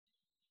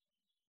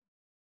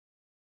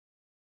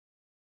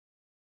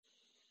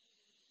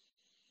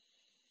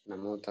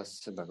නමෝ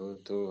තස්ස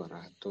භගවතු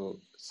වරහතු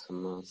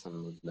සම්මා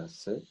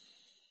සම්බුද්දස්ස.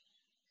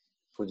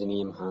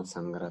 පූජනීය මහා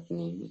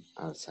සංඝරත්නයන්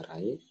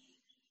අවසරයි.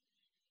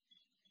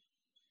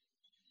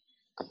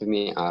 අපි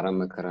මේ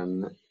ආරම්භ කරන්න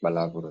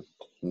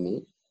බලාපොරොත්තු වෙන්නේ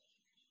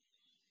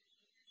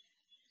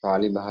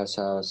පාලි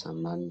භාෂාව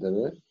සම්බන්ධව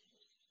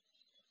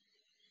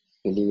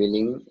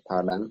පිළිවෙලින්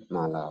පාඩම්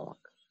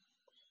මාලාවක්.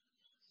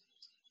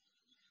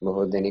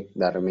 බොහෝ දෙනෙක්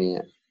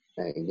ධර්මයේ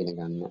ඉගෙන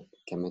ගන්න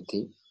කැමැති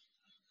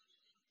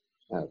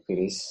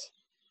පිරිස්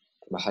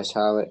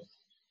භාෂාව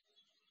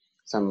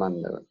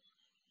සම්බන්ධව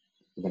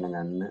ඉගෙන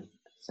ගන්න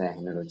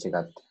සෑහෙන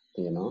රුචිකත්වයක්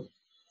තියෙනවා.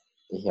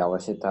 එහි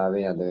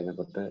අවශ්‍යතාවය අද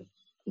වෙනකොට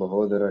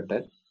බොහෝ දුරට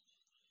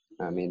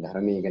මේ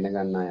ධර්මයේ ඉගෙන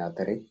ගන්න අය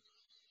අතරේ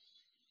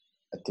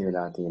ඇති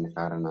වෙලා තියෙන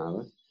කාරණාව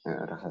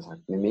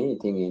රහසක් නෙමෙයි.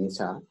 ඉතින් ඒ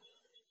නිසා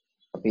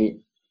අපි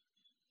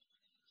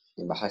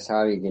මේ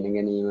භාෂාව ඉගෙන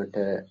ගැනීමට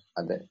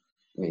අද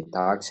මේ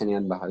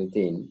තාක්ෂණයත්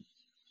භාවිතයෙන්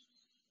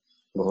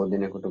බොහෝ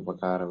දෙනෙකුට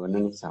උපකාර වන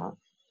නිසා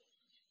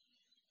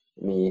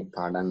මේ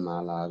පාඩම්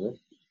මාලාව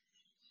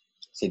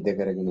සිද්ධ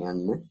කරගෙන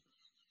යන්න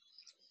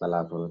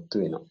බලාපොරොත්තු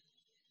වෙනවා.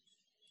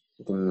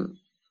 ඉතින්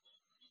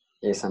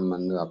ඒ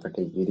සම්බන්ධව අපට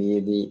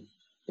ඉදිරියේදී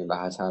මේ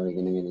භාෂාව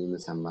ඉගෙන ගැනීම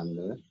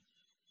සම්බන්ධව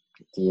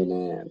තියෙන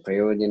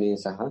ප්‍රයෝජනය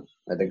සහ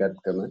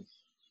වැදගත්කම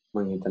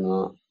මම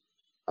හිතනවා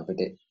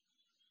අපිට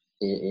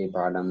ඒ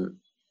පාඩම්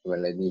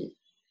වලදී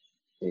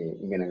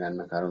ඉගෙන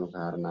ගන්න කරුණු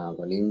කාරණා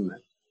වලින්ම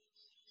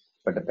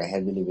අපට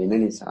පැහැදිලි වෙන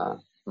නිසා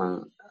මම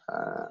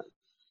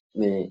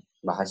මේ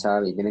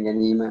භාෂාව ඉගෙන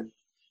ගැනීම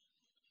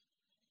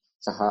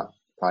සහ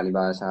පාලි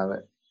භාෂාව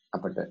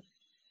අපට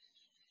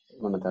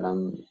මොනතරම්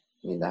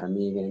මේ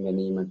ධර්මයේ ඉගෙන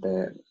ගැනීමට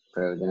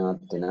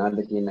ප්‍රයෝජනවත් වෙනවද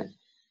කියන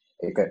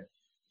එක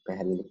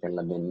පැහැදිලි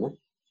කරලා දෙන්න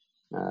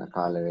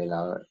කාල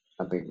වේලාව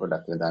අපි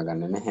ගොඩක් යොදා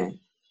ගන්න නැහැ.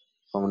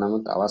 කොහොම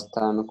නමුත්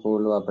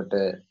අවස්ථානුකූලව අපට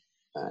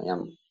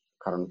යම්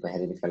කරුණු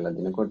පැහැදිලි කරලා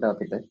දෙනකොට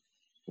අපිට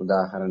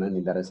උදාහරණ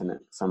නිදර්ශන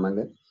සමග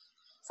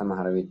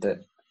සමහර විට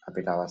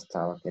අපිට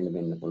අවස්ථාවක්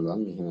ලැබෙන්න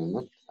පුළුවන්. එහෙම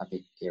වුණොත් අපි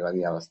ඒ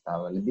වගේ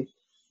අවස්ථාවලදී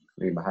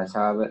මේ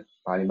භාෂාව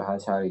පාලි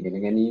භාෂාව ඉගෙන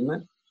ගැනීම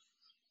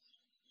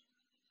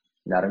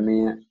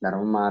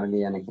ධර්ම මාර්ගය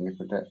යන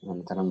කෙනෙකුට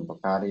මොනතරම්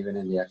උපකාරී වෙන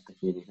දෙයක්ද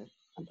කියන එක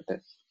අපිට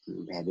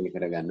පැහැදිලි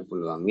කරගන්න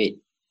පුළුවන් වෙයි.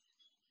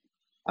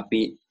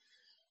 අපි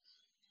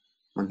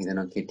මම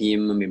හිතනවා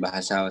කෙටියෙන්ම මේ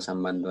භාෂාව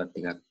සම්බන්ධව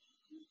ටිකක්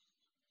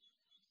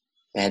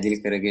පැහැදිලි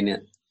කරගෙන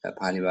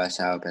පාලි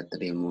භාෂාව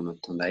පැත්තට යමු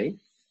වුණොත් හොඳයි.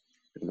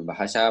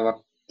 භාෂාවක්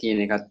කියන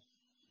එකත්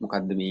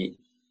මොකද්ද මේ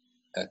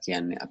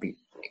කියන්නේ අපි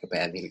ඒක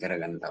පැහැදිලි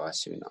කරගන්න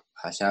අවශ්‍ය වෙනවා.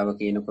 භාෂාව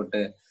කියනකොට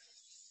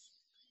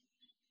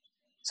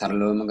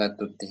සරලවම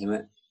ගත්තොත් එහෙම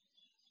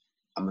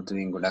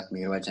අමුතුවෙන් ගොඩක්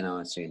නිර්වචන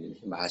අවශ්‍ය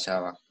වෙන්නේ.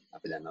 භාෂාවක්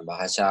අපි දන්නවා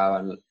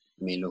භාෂාවන්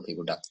මේ ලෝකේ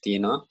ගොඩක්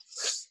තියෙනවා.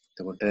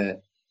 එතකොට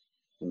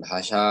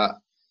භාෂා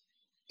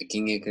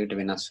එකින් එකකට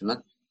වෙනස්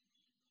වුණත්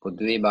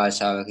පොදුවේ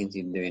භාෂාවකින්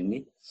සිද්ධ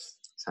වෙන්නේ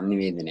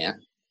සංනිවේදනයක්.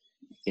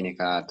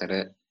 එකිනෙකා අතර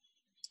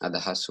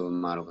අදහස්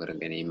වමාරු කර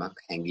ගැනීමක්,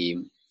 හැඟීම්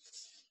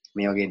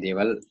මේ වගේ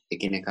දේවල්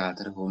එකිනෙකා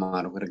අතර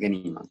වමාරු කර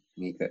ගැනීමක්.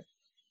 මේක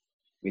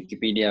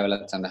විකිපීඩියා වල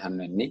සඳහන්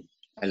වෙන්නේ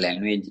a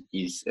language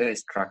is a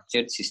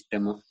structured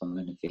system of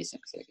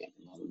communication කියලා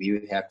කියනවා.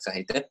 ව්‍යුහයක්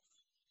සහිත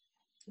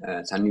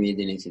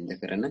සංනිවේදනය සිද්ධ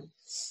කරන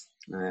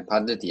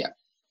පද්ධතියක්.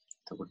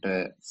 එතකොට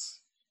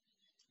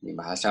මේ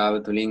භාෂාව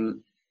තුළින්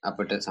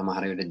අපට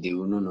සමහර විට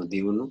දියුණු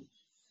නොදියුණු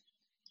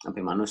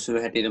අපි මිනිස්සු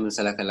හැටියටම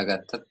සලකලා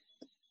ගත්තත්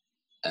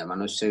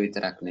මිනිස්සු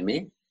විතරක් නෙමෙයි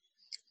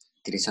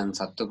තිරිසන්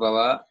සත්තු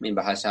පවා මේ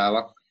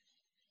භාෂාවක්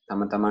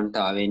තම තමන්ට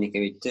ආවේනික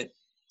වෙච්ච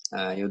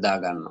යොදා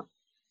ගන්නවා.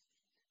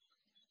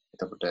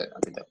 එතකොට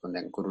අපි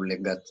දැන්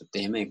කුරුල්ලෙක් ගත්තොත්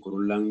එහෙම ඒ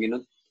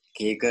කුරුල්ලන්ගෙනුත්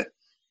එක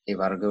ඒ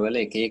වර්ගවල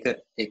එක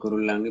ඒ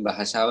කුරුල්ලන්ගේ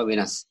භාෂාව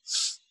වෙනස්.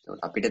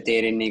 එතකොට අපිට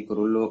තේරෙන්නේ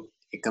කුරුල්ලෝ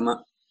එකම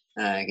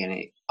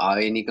කියන්නේ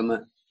ආවේනිකම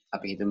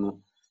අපි හිතමු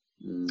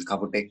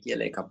කපුටෙක්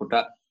කියලා. ඒ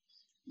කපුටා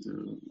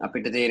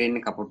අපිට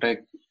තේරෙන්නේ කපුට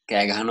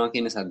කෑ ගහනවා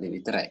කියන සද්දේ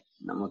විතරයි.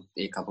 නමුත්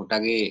ඒ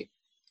කපුටගේ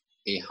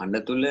ඒ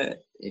හඬ තුල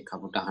ඒ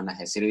කපුට හඬ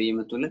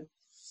හැසිරවීම තුල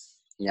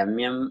යම්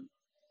යම්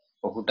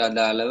ඔහුට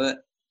අදාළව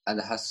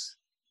අදහස්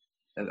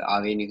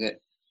ආවේනික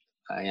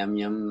යම්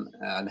යම්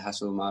අදහස්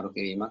වමාරු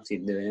කිරීමක්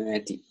සිද්ධ වෙනවා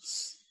ඇති.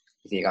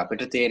 ඉතින් ඒක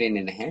අපිට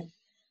තේරෙන්නේ නැහැ.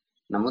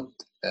 නමුත්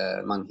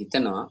මම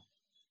හිතනවා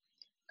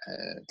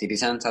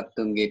තිරිසන්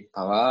සත්තුන්ගේ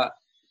පවා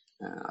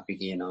අපි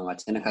කියනවා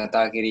වචන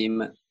කතා කිරීම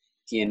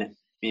කියන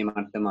මේ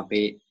මට්ටම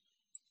අපේ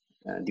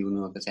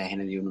දියුණුවක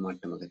සෑහෙන දියුණු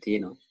මට්ටමක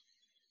තියෙනවා.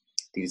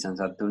 තිරිසන්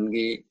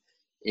සත්තුන්ගේ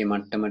ඒ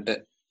මට්ටමට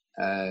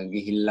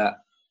ගිහිල්ලා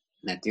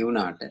නැති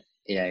වුණාට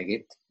ඒ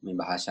අයගෙත් මේ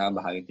භාෂා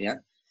භාවිතයක්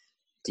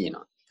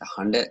තියෙනවා.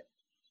 හඬ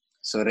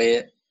ස්වරය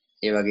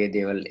ඒ වගේ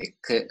දේවල්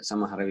එක්ක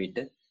සමහර විට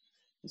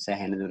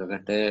සෑහෙන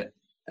දුරකට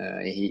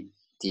එහි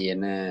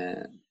තියෙන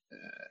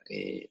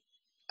ඒ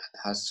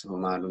අදහස්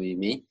වමාරු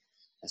වීමේ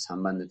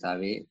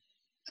සම්බන්ධතාවයේ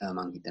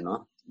මම හිතනවා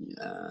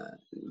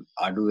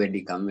අඩු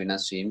වැඩිකම්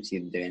වෙනස් වීම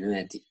සිද්ධ වෙනවා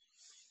ඇති.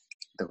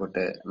 එතකොට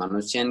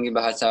මිනිස්යන්ගේ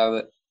භාෂාව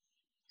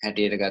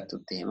හැටියට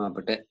ගත්තොත් එහෙම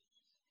අපිට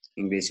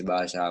ඉංග්‍රීසි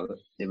භාෂාව,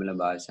 දෙමළ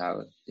භාෂාව,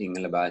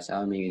 සිංහල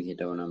භාෂාව මේ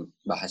විදිහට වුණ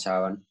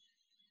භාෂාවන්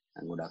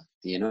ගොඩක්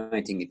තියෙනවා.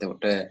 ඉතින්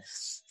එතකොට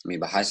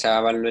මේ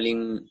භාෂාවල්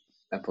වලින්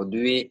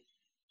පොදුවේ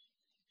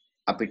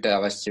අපිට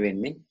අවශ්‍ය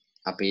වෙන්නේ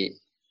අපේ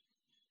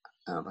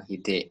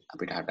හිතේ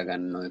අපිට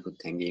හටගන්න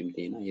නොයෙකුත් හැඟීම්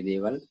තියෙනවා. මේ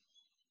දේවල්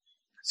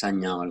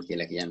සංඥාවල්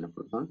කියලා කියන්න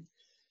පුළුවන්.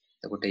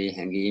 එතකොට මේ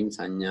හැඟීම්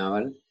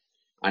සංඥාවල්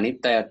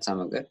අනිත් අයත්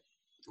සමග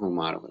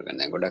හුමාරු කරගන්න.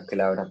 දැන් ගොඩක්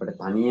වෙලාවට අපිට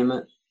තනියම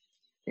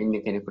ඉන්න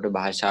කෙනෙකුට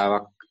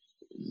භාෂාවක්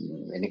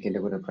වෙන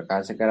කෙනෙකුට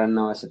ප්‍රකාශ කරන්න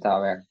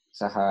අවශ්‍යතාවයක්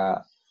සහ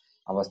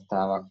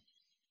අවස්ථාවක්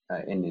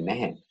එන්නේ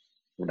නැහැ.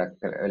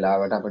 ගොඩක්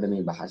වෙලාවට අපිට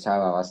මේ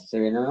භාෂාව අවශ්‍ය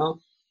වෙනවා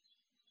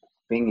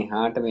අපෙන්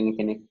එහාට වෙන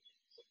කෙනෙක්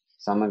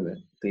සමග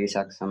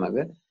පිරිසක් සමග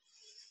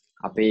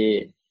අපේ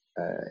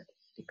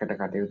එකට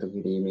කටයුතු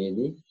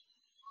කිරීමේදී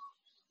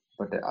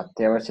අපට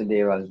අත්‍යවශ්‍ය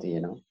දේවල්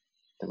තියෙනවා.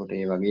 එතකොට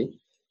ඒ වගේ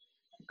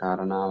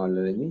කාරණාවල්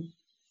වලදී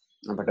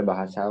අපට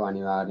භාෂාව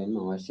අනිවාර්යෙන්ම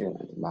අවශ්‍ය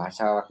වෙනවා.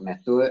 භාෂාවක්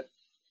නැතුව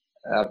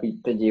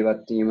අපිට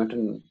ජීවත් වීමට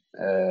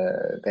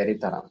බැරි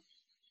තරම්.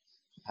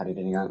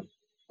 හරියට නිකන්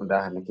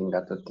උදාහරණකින්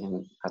ගත්තොත් එහෙම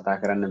කතා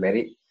කරන්න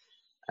බැරි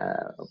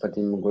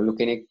උපතින්ම ගොළු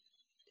කෙනෙක්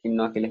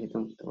ඉන්නවා කියලා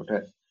හිතමු. එතකොට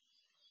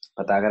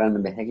කතා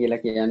කරන්න බැහැ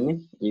කියලා කියන්නේ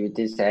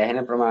ජීවිතේ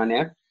සෑහෙන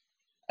ප්‍රමාණයක්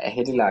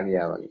ඇහිරිලා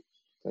ගියා වගේ.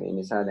 ඒ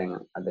නිසා දැන්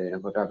අද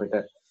වෙනකොට අපිට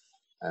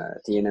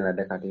තියෙන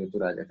වැඩ කටයුතු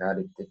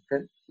රාජකාරීත් එක්ක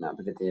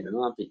අපිට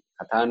තේරෙනවා අපි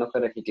කතා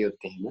නොකර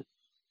හිටියොත් එහෙම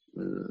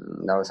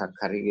දවසක්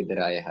හරි ගෙදර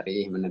අය හරි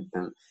එහෙම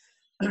නැත්නම්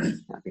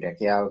අපි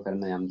රැකියාව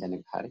කරන යම්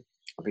තැනක හරි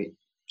අපි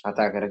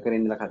කතා කර කර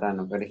ඉඳලා කතා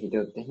නොකර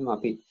හිටියොත් එහෙම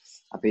අපි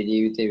අපේ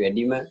ජීවිතේ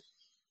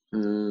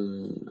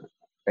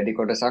වැඩි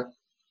කොටසක්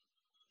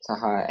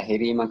සහ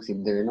ඇහිරීමක්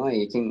සිද්ධ වෙනවා.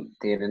 ඒකෙන්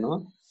තේරෙනවා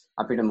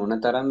අපිට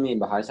මොනතරම් මේ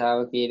භාෂාව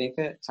කියන එක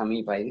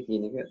සමීපයිද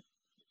කියන එක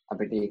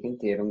අපිට ඒකෙන්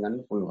තේරුම් ගන්න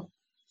පුළුවන්.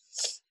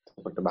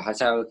 එතකොට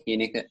භාෂාව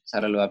කියන එක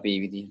සරලව අපි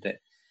මේ විදිහට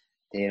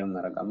තේරුම්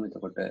අරගමු.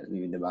 එතකොට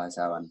විවිධ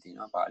භාෂාවන්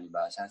තියෙනවා. පාලි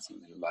භාෂා,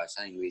 සිංහල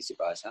භාෂා, ඉංග්‍රීසි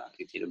භාෂා,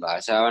 ඉතිරි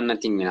භාෂාවන්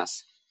අතින් වෙනස්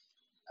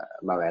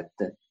බව ඇත්ත.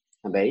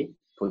 හැබැයි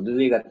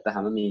පොදුවේ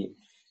ගත්තාම මේ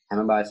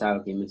හැම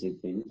භාෂාවකින්ම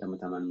සිද්ධ වෙන්නේ තම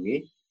තමන්ගේ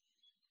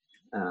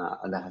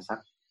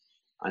අදහසක්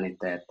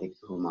අනිත් අයත් එක්ක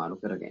හුමාරු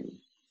කර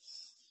ගැනීම.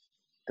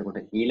 එතකොට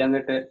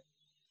ඊළඟට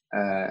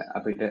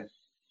අපිට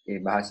මේ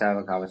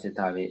භාෂාවක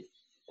අවශ්‍යතාවය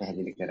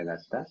පැහැදිලි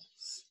කරගත්තා.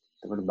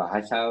 එතකොට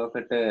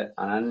භාෂාවකට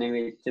අනන්‍ය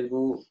වෙච්ච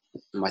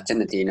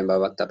වචන තියෙන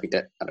බවත් අපිට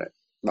අර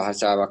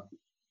භාෂාවක්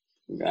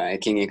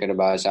එකින් එකට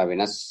භාෂා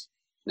වෙනස්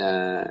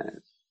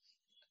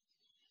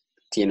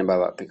තියෙන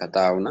බව අපි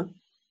කතා වුණා.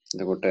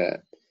 එතකොට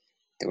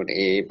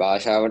ඒ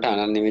භාෂාවට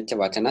අනන්‍ය වෙච්ච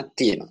වචනක්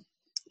තියෙනවා.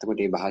 එතකොට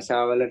මේ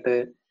භාෂාවලට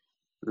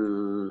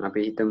අපි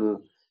හිතමු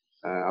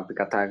අපි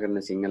කතා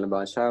කරන සිංහල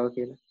භාෂාව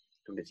කියලා.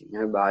 එතකොට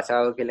සිංහල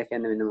භාෂාව කියලා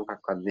කියන්නේ වෙන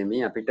මොකක්වත්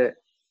නෙමෙයි අපිට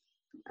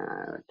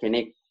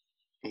කෙනෙක්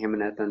එහෙම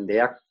නැත්නම්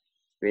දෙයක්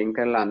වෙන්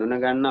කරලා අඳුන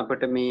ගන්න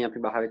අපිට මේ අපි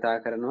භාවිතා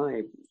කරනවා.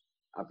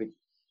 අපි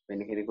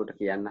වෙන කෙනෙකුට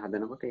කියන්න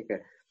හදනකොට ඒක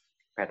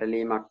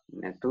පැටලීමක්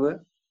නැතුව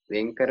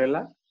වෙන්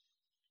කරලා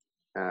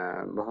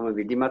බොහොම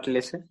විධිමත්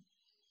ලෙස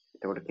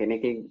එතකොට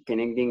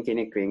කෙනෙක්ගෙන්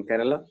කෙනෙක් වෙන්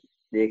කරලා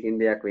දෙයකින්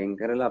දෙයක් වෙන්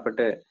කරලා අපිට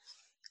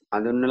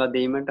අඳුන්වලා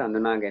දීමට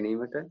අඳුනා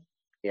ගැනීමට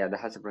ඒ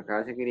අදහස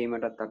ප්‍රකාශ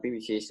කිරීමටත් අපි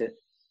විශේෂ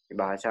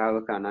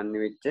භාෂාවක අනන්‍ය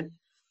වෙච්ච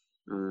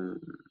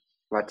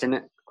වචන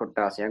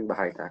කොටාසයක්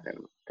භාවිතා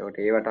කරනවා. එතකොට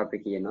ඒවට අපි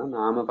කියනවා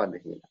නාමපද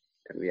කියලා.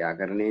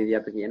 ව්‍යාකරණයේදී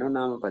අපි කියනවා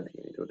නාමපද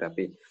කියලා. එතකොට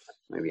අපි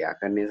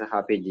ව්‍යාකරණය සහ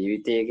අපේ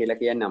ජීවිතය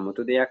කියලා කියන්නේ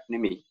아무තු දෙයක්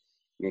නෙමෙයි.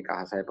 මේක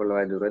අහසයි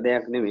පොළොවයි දුර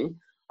දෙයක් නෙමෙයි.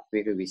 අපි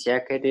ඒක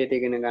විෂයක් හැටියට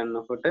ඉගෙන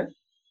ගන්නකොට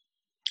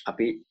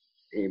අපි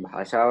මේ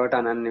භාෂාවට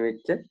අනන්‍ය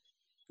වෙච්ච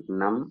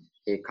නම්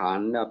ඒ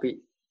කාණ්ඩ අපි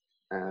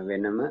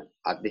වෙනම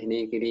අධ්‍යයනය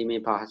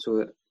කිරීමේ පහසුව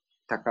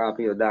තකා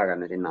අපි යොදා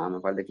ගන්න. ඉතින්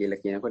නාමපද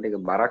කියලා කියනකොට ඒක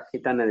බරක්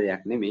හිතන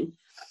දෙයක් නෙමෙයි.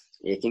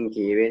 ඒකෙන්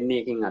කියවෙන්නේ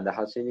ඒකෙන්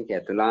අදහස් වෙන්නේ ඒක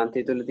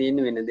ඇතුළාන්තය තුළ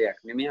තියෙන වෙන දෙයක්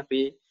නෙමෙයි.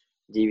 අපේ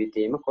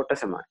ජීවිතේම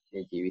කොටසමයි.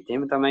 ඒ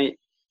ජීවිතේම තමයි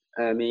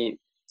මේ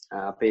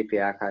අපේ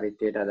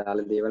ක්‍රියාකාරීත්වයට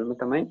අදාළ දේවල්ම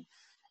තමයි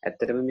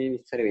ඇත්තටම මේ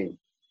විස්තර වෙන්නේ.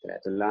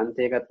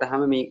 ඇතුළාන්තය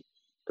ගත්තාම මේ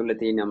තුළ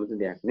තියෙන 아무තු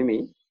දෙයක්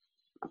නෙමෙයි.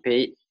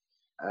 අපේ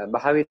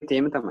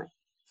භාවිතේම තමයි.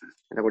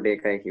 එතකොට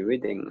ඒකයි කිව්වේ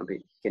දැන් අපි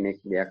කෙනෙක්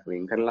දෙයක්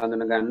වෙන් කරලා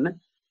හඳුන ගන්න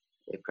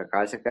ඒ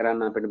ප්‍රකාශ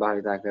කරන්න අපිට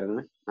භාවිතා කරන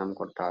නම්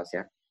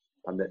කොටාසයක්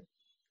පද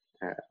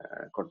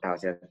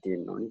කොටාසයක්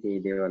තියෙනවා.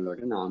 මේ දේවල්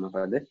වලට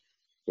නාමපද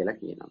කියලා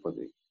කියනවා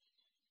පොදුවේ.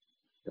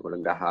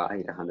 එතකොට ගහ,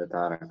 හිර, හඳ,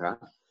 තාරකා,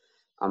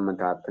 අම්මා,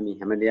 තාත්තා මේ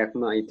හැම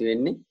දෙයක්ම අයිති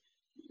වෙන්නේ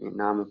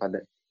නාමපද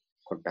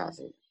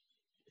කොටාසෙට.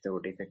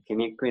 එතකොට ඒක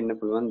කෙනෙක් වෙන්න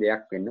පුළුවන්,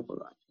 දෙයක් වෙන්න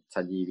පුළුවන්.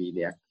 සජීවී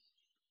දෙයක්.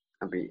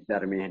 අපි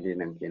ධර්මයේ හැටියට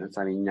නම් කියන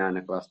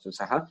සවිඥානික වස්තු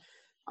සහ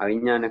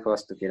අවිඥානික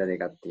වස්තු කියලා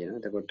දෙකක් තියෙනවා.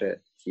 එතකොට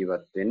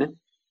ජීවත් වෙන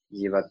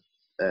ජීවත්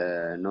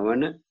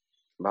නොවන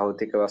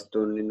භෞතික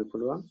වස්තුන් වෙන්න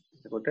පුළුවන්.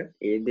 එතකොට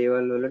ඒ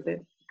දේවල් වලට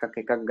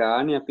එකක්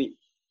ගානේ අපි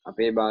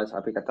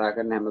අපි කතා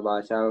කරන හැම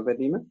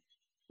භාෂාවකදීම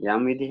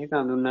යම් විදිහක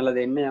හඳුන්වලා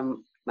දෙන්න යම්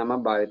නමක්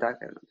භාවිතා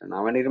කරනවා.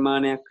 නව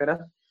නිර්මාණයක්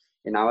කරත්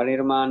ඒ නව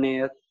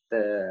නිර්මාණයත්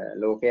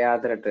ලෝකයා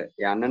අතරට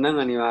යන්න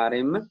නම්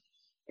අනිවාර්යයෙන්ම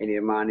ඒ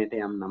නිර්මාණයට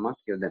යම් නමක්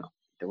යොදනවා.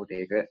 එතකොට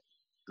ඒක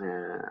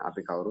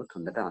අපි කවුරුත්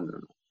හොඳට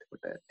හඳුනනවා.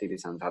 එතකොට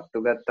තිරිසන්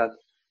සත්තු ගත්තත්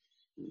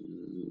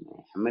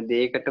හැම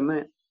දෙයකටම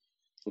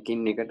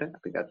එකින් එකට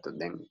අපි ගත්තොත්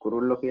දැන්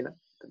කුරුල්ලෝ කියලා.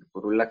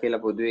 කුරුල්ලා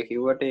කියලා පොදුවේ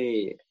කිව්වට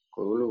ඒ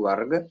කුරුළු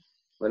වර්ග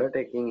වලට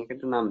එකින්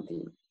එකට නම්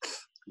තියෙනවා.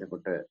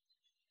 එතකොට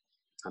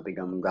අපි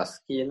ගමු ගස්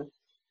කියලා.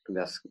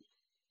 ගස්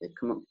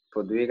එකම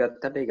පොදුවේ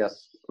ගත්තට ඒ ගස්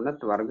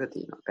උනත් වර්ග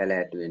තියෙනවා.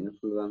 පැලෑටි වෙන්න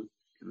පුළුවන්.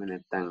 එහෙම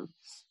නැත්නම්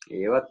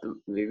ඒවත්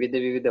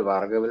විවිධ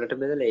වර්ග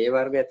වලට බෙදලා ඒ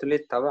වර්ග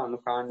ඇතුලේ තව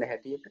අනුකාණ්ඩ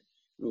හැටියට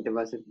ඊට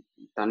පස්සේ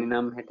තනි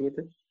නම් හැටියට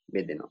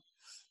බෙදෙනවා.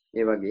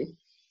 ඒ වගේ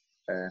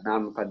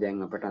නාම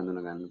පදයන් අපට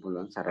හඳුන ගන්න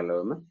පුළුවන්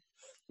සරලවම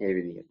ඒ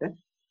විදිහට.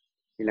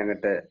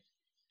 ඊළඟට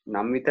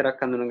නම්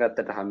විතරක්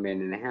හඳුනගත්තට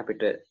හම්බෙන්නේ නැහැ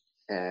අපිට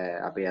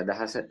අපේ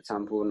අදහස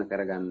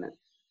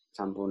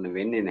සම්පූර්ණ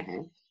වෙන්නේ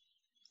නැහැ.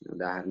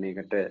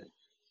 උදාහරණයකට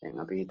දැන්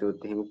අපි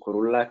හිතුවොත් එහෙම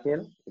කුරුල්ලා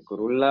කියලා. ඒ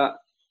කුරුල්ලා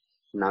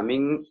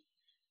නමින්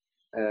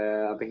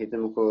අපි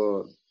හිතමුකෝ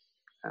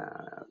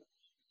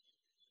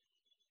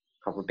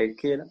කපුටෙක්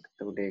කියලා.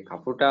 එතකොට ඒ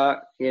කපුටා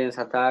කියන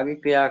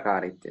සතාගේ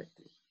ක්‍රියාකාරීත්වයක්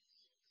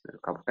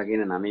තියෙනවා. කපුටා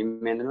කියන නමින්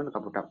මැදනොත්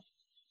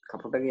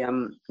කපුටගේ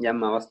යම්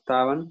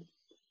අවස්ථාවන්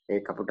ඒ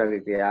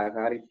කපුටගේ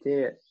ක්‍රියාකාරීත්වය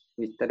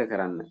විස්තර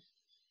කරන්න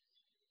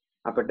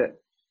අපිට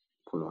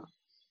පුළුවන්.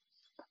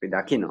 අපි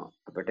දකිනවා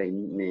අපිට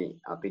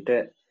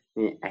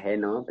මේ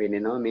ඇහෙනවා,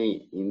 පෙනෙනවා, මේ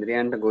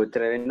ඉන්ද්‍රයන්ට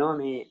ගෝචර වෙනවා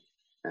මේ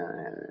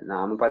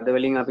නාම පද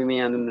වලින් අපි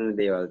මේ හඳුන්වන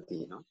දේවල්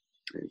තියෙනවා.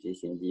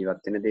 විශේෂයෙන්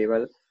ජීවත් වෙන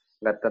දේවල්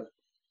ගත්තත්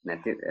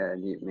නැති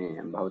මේ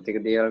භෞතික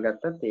දේවල්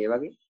ගත්තත් ඒ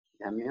වගේ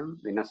යම්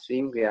වෙනස්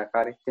වීම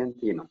ක්‍රියාකාරීත්වයන්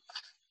තියෙනවා.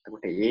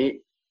 එතකොට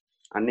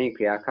අනේ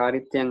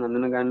ක්‍රියාකාරීත්වයන්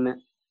හඳුන ගන්න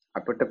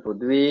අපිට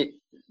පොදුවේ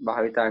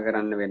භාවිතා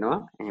කරන්න වෙනවා.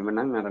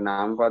 එහෙමනම් අර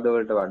නාම පද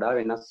වලට වඩා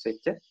වෙනස්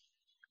වෙච්ච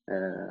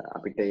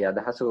අපිට ඒ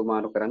අදහස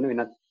උමාරු කරන්න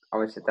වෙනත්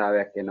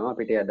අවශ්‍යතාවයක් එනවා.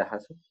 අපිට ඒ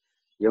අදහස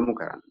යොමු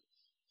කරන්න,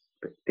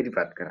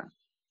 ඉදිරිපත් කරන්න.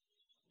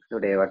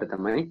 ඒකට ඒවට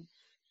තමයි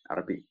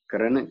අපි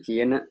කරන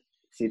කියන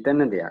සිතන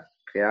දෙයක්,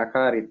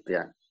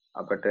 ක්‍රියාකාරීත්වයක්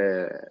අපට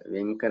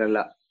වෙන්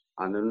කරලා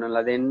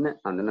අඳුනලා දෙන්න,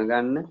 අඳුන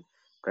ගන්න,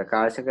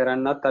 ප්‍රකාශ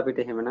කරන්නත් අපිට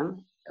එහෙමනම්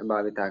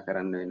භාවිතා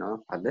කරන්න වෙනවා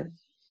පද.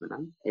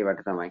 එහෙනම්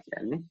ඒවට තමයි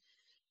කියන්නේ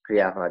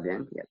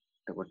ක්‍රියාපදයන් කියලා.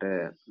 එතකොට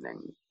දැන්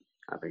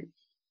අපි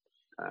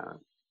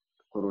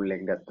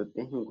කුරුල්ලෙක් ගත්තොත්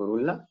එහෙනම්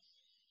කුරුල්ලා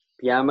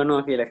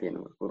පියාඹනවා කියලා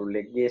කියනවා.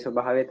 කුරුල්ලෙක්ගේ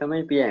ස්වභාවය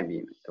තමයි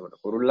පියාඹීම. එතකොට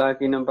කුරුල්ලා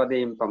කියන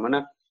පදයෙන්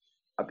පමණක්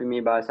අපි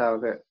මේ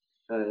භාෂාවක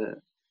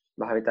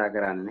භාවිතා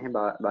කරන්නේ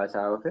නැහැ.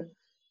 භාෂාවක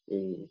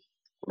ඒ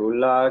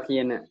කුරුල්ලා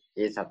කියන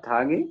ඒ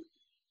සතාගේ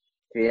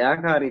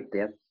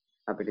ක්‍රියාකාරීත්වයත්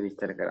අපිට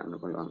විස්තර කරන්න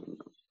පුළුවන්.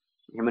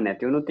 එහෙම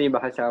නැති වුණොත් මේ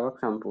භාෂාවක්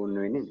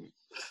සම්පූර්ණ වෙන්නේ නැහැ.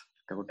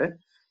 එතකොට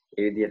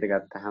ඒ විදිහට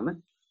ගත්තාම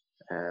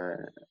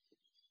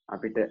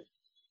අපිට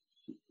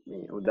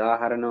මේ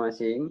උදාහරණ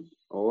වශයෙන්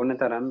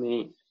ඕනතරම්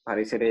මේ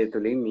පරිසරය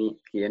තුළින් මේ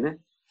කියන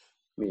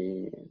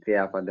මේ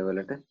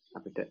ක්‍රියාපදවලට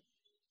අපිට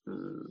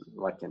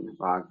වචන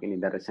වාක්‍ය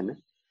නිදර්ශන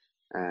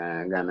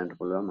ගන්නට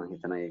පුළුවන්. මම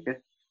හිතනවා ඒක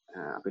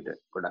අපිට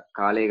ගොඩක්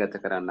කාලය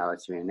ගත කරන්න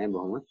අවශ්‍ය වෙන්නේ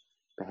බොහොම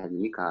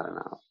පැහැදිලි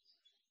කාරණාවක්.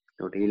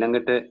 ඒකට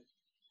ඊළඟට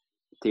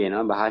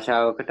තියෙනවා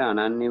භාෂාවකට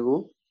අනන්‍ය වූ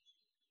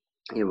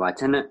මේ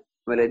වචන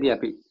වලදී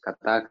අපි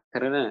කතා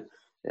කරන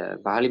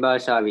පාලි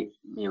භාෂාවේ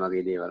මේ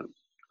වගේ දේවල්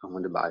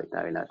කොහොමද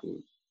භාවිතා වෙලා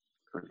තියෙන්නේ.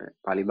 ඒකට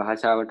පාලි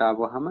භාෂාවට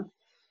ආවොහම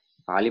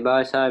පාලි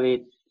භාෂාවේ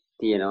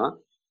තියෙනවා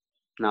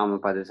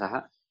නාමපද සහ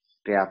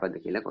ක්‍රියාපද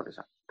කියලා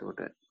කොටසක්. එතකොට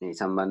මේ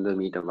සම්බන්ධව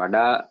මීට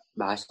වඩා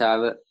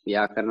භාෂාව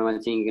ව්‍යාකරණ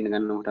වශයෙන් ඉගෙන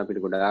ගන්නකොට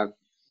අපිට ගොඩාක්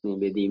මේ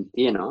බෙදීම්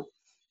තියෙනවා.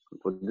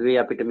 පොදුවේ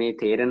අපිට මේ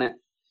තේරෙන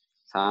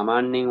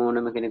සාමාන්‍යයෙන්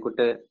ඕනම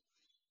කෙනෙකුට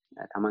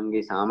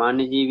තමන්ගේ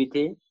සාමාන්‍ය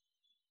ජීවිතයේ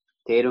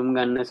තේරුම්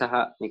ගන්න සහ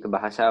මේක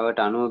භාෂාවට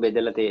අනුව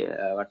බෙදලා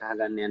වටහා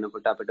ගන්න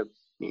යනකොට අපිට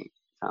මේ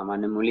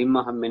සාමාන්‍ය මුලින්ම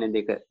හම්බෙන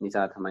දෙක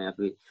නිසා තමයි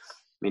අපි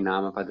මේ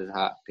නාමපද සහ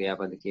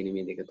ක්‍රියාපද කියන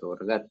මේ දෙක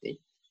තෝරගත්තේ.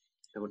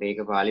 එතකොට ඒක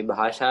පාලි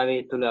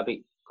භාෂාවේ තුල අපි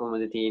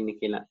කොහොමද තියෙන්නේ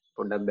කියලා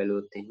පොඩ්ඩක්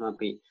බැලුවොත් එහෙනම්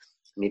අපි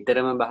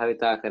නිතරම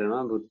භාවිතා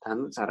කරනවා බුද්ධං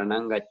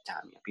සරණං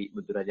ගච්ඡාමි. අපි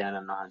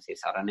බුදුරජාණන් වහන්සේ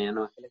සරණ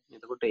යනවා කියලා කියන.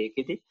 එතකොට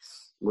ඒකෙදි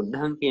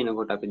බුද්ධං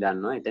කියනකොට අපි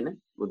දන්නවා එතන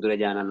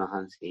බුදුරජාණන්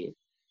වහන්සේ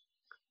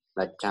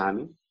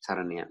ගච්ඡාමි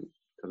සරණ යමි.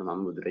 එතකොට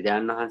මම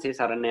බුදුරජාණන් වහන්සේ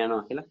සරණ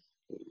යනවා කියලා.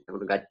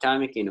 එතකොට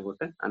ගච්ඡාමි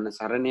කියනකොට අන්න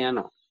සරණ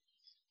යනවා.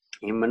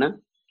 එහෙමනම්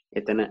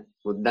එතන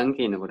බුද්ධං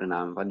කියනකොට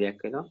නාමපදයක්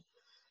වෙනවා.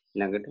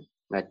 ඊළඟට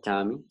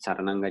ගච්ඡාමි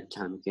සරණං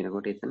ගච්ඡාමි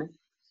කියනකොට එතන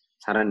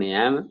සරණ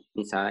යාම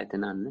නිසා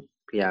එතන අන්න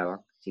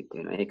ක්‍රියාවක් සිද්ධ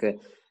වෙනවා. ඒක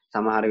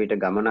සමහර විට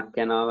ගමනක්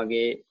යනවා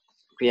වගේ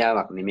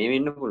ක්‍රියාවක් නෙමෙයි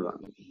වෙන්න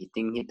පුළුවන්.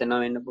 හිතින්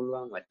හිතනවා වෙන්න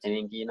පුළුවන්,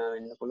 වචනෙන් කියනවා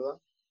වෙන්න පුළුවන්.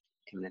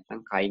 එහෙම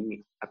නැත්නම් කයින්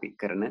අපි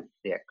කරන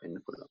දෙයක් වෙන්න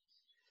පුළුවන්.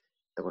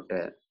 එතකොට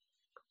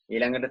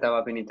ඊළඟට තව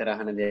අපි නිතර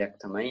අහන දෙයක්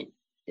තමයි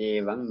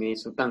ඒවන් මේ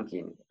සුතං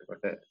කියන එක.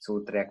 එතකොට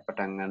සූත්‍රයක්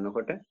පටන්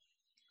ගන්නකොට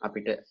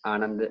අපිට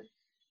ආනන්ද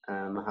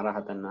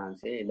මහරහතන්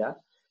වහන්සේ එදා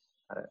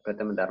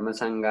ප්‍රථම ධර්ම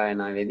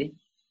සංගායනාවේදී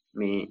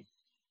මේ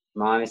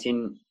මා විසින්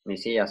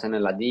මෙසේ අසන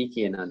ලදී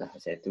කියන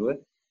අදහස ඇතුව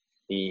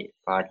මේ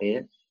පාඨය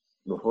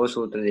බොහෝ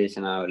සූත්‍ර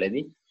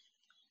දේශනාවලදී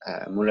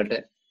මුලට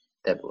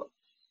තැබුවා.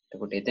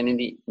 එතකොට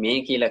එතනදී මේ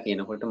කියලා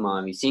කියනකොට මා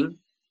විසින්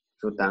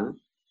සුතං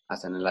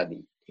අසන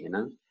ලදී.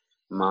 එහෙනම්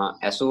මා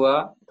ඇසුවා.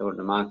 එතකොට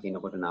මා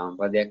කියනකොට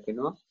නාමපදයක්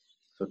වෙනවා.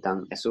 සුතං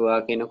ඇසුවා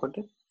කියනකොට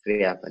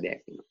ක්‍රියාපදයක්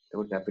වෙනවා.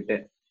 එතකොට අපිට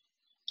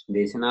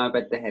දේශනාව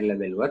පැත්ත හැල්ල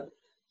බැලුවත්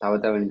තව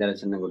තව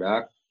නිදර්ශන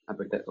ගොඩාක්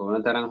අපිට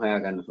ඕන තරම්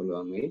හොයාගන්න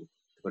පුළුවන් වෙයි.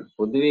 ඒකට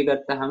පොදුවේ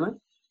ගත්තහම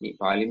මේ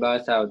පාලි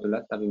භාෂාව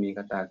තුලත් අපි මේ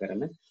කතා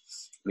කරන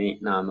මේ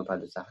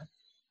නාමපද සහ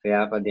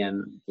ක්‍රියාපදයන්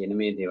කියන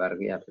මේ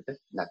දෙවර්ගය අපිට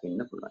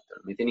දකින්න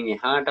පුළුවන්. මෙතනින්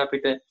එහාට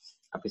අපිට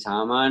අපි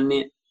සාමාන්‍ය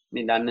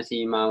මේ දන්න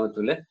සීමාව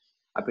තුල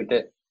අපිට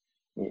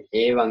මේ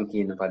ඒවං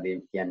කියන පදේ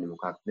කියන්නේ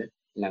මොකක්ද?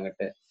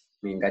 ඊළඟට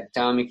මේ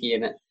ගච්ඡාමි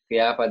කියන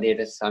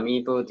ක්‍රියාපදයට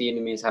සමීපව තියෙන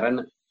මේ සරණ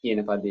කියන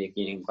පදේ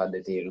කියන මොකද්ද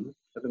තේරුම?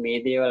 ඒක මේ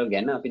දේවල්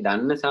ගැන අපි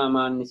දන්න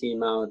සාමාන්‍ය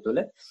සීමාව තුළ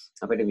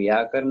අපිට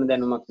ව්‍යාකරණ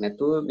දැනුමක්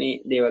නැතුව මේ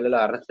දේවල් වල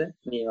අර්ථ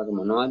මේ වගේ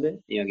මොනවද?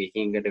 මේ වගේ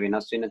එකකින්කට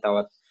වෙනස් වෙන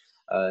තවත්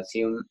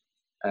සියුම්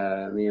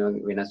මේ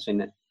වගේ වෙනස්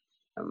වෙන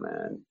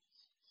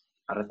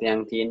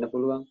අර්ථයන් තියෙන්න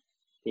පුළුවන්.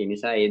 ඒ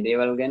නිසා මේ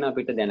දේවල් ගැන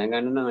අපිට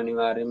දැනගන්න නම්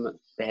අනිවාර්යයෙන්ම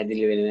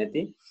පැහැදිලි වෙන්නේ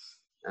නැති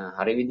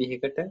හරි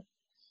විදිහකට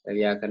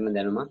ව්‍යාකරණ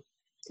දැනුමක්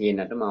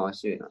තියෙන්නටම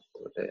අවශ්‍ය වෙනවා.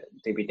 ඒකට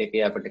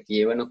ත්‍රිපිටකය අපිට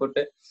කියවනකොට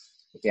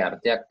ඒකේ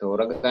අර්ථයක්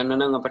තෝරගන්න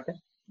නම් අපිට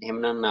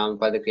එහෙමනම්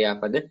නාමපද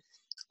ක්‍රියාපද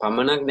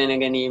පමණක්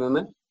දැන ගැනීමම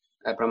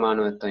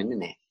ප්‍රමාණවත් වෙන්නේ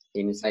නැහැ.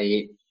 ඒ නිසා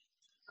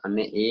අන්න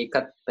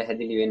ඒකත්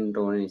පැහැදිලි වෙන්න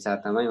ඕන නිසා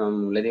තමයි මම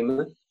මුලදීම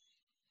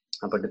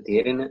අපිට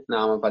තේරෙන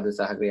නාමපද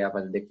සහ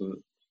ක්‍රියාපද දෙකකින්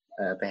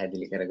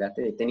පැහැදිලි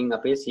කරගත්තේ. එතනින්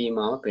අපේ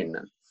සීමාව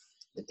පෙන්වන්න.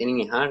 එතනින්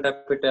එහාට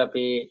අපිට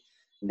අපේ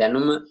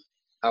දැනුම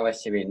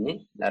අවශ්‍ය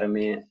වෙන්නේ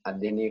ධර්මයේ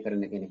අධ්‍යයනය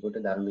කරන කෙනෙකුට,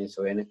 ධර්මයේ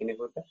සොයන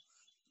කෙනෙකුට,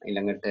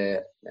 ඊළඟට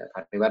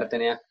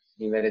පරිවර්තනයක්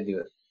නිවැරදිව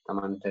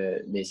තමන්ට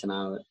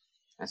දේශනාව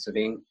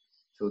අසුරෙන්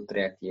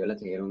සූත්‍රයක් කියවලා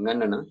තේරුම්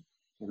ගන්න නම්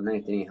එහෙනම්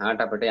ඉතින්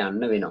එහාට අපිට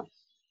යන්න වෙනවා.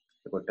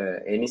 එතකොට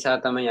ඒ නිසා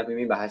තමයි අපි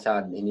මේ භාෂා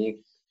අධ්‍යයනය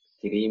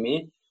කිරීමේ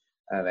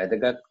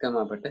වැදගත්කම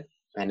අපිට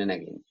පැන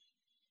නැගෙන්නේ.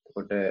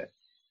 එතකොට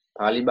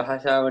පාලි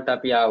භාෂාවට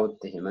අපි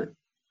ආවොත් එහෙම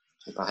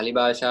පාලි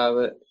භාෂාව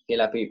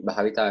කියලා අපි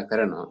භාවිතා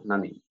කරනවා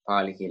නමින්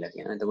පාලි කියලා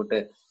කියන. එතකොට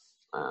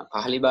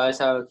පාලි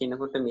භාෂාව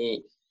කියනකොට මේ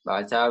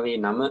භාෂාවේ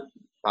නම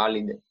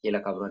පාලිද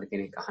කියලා කවුරු හරි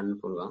කෙනෙක් අහන්න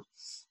පුළුවන්.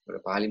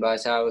 ඒකට පාලි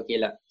භාෂාව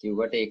කියලා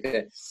කිව්වට ඒක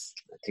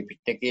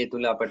ත්‍රිපිටකයේ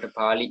තුල අපට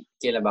පාලි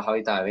කියලා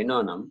භාවිතා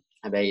වෙනවා නම්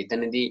හැබැයි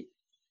එතනදී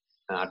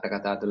අට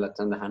කතා තුලත්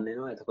සඳහන්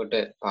වෙනවා. එතකොට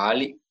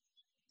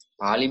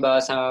පාලි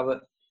භාෂාව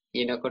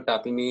කියනකොට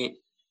අපි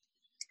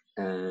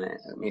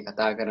මේ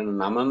කතා කරන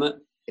නමම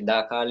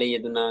එදා කාලේ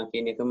යෙදුනා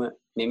කියන එකම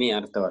නෙමෙයි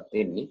අර්ථවත්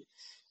වෙන්නේ.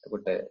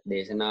 එතකොට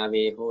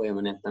දේශනාවේ හෝ එහෙම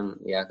නැත්නම්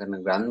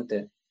ව්‍යාකරණ ග්‍රන්ථ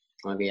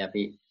වගේ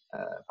අපි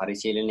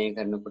පරිශීලනය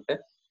කරනකොට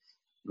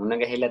මුණ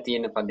ගැහිලා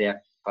තියෙන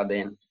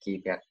පදයන්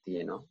කීපයක්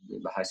තියෙනවා. මේ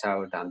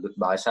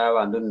භාෂාව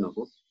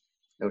අඳුන්වපු.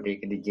 ඒකට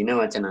ඒකෙදි ජින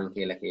වචනං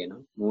කියලා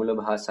කියනවා. මූල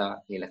භාෂා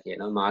කියලා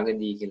කියනවා.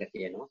 මාගදී කියලා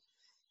කියනවා.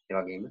 ඒ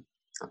වගේම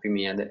අපි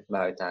මේ අද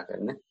භාවිතා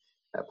කරන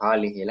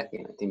පාලි කියලා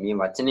කියනවා. ඉතින් මේ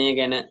වචනය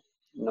ගැන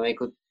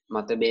නොයෙකුත්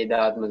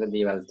මතභේදාත්මක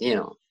දේවල්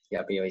තියෙනවා.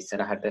 අපි ඔය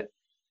ඉස්සරහට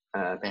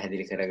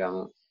පැහැදිලි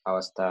කරගමු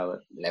අවස්ථාව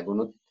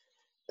ලැබුණොත්.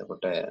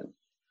 එතකොට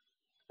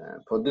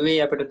පොදුවේ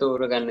අපිට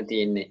තෝරගන්න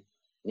තියෙන්නේ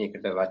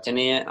මේකට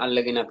වචනය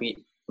අල්ලගෙන අපි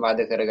වාද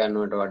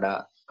කරගන්නවට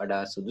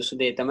වඩා සුදුසු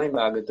දේ තමයි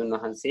භාග්‍යතුන්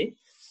වහන්සේ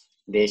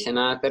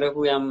දේශනා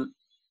කරපු යම්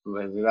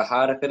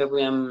විවහාර කරපු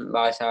යම්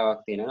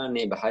භාෂාවක් තියෙනවා.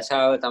 මේ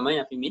භාෂාව තමයි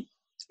අපි මේ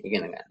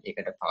ඉගෙන ගන්න.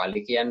 ඒකට පාලි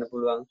කියන්න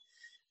පුළුවන්,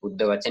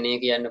 බුද්ධ වචනය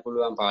කියන්න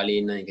පුළුවන්.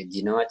 පාලියෙන් නම් ඒක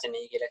ජින වචනය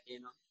කියලා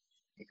කියනවා.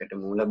 ඒකට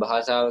මූල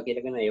භාෂාව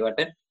කියලා කියන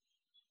ඒවට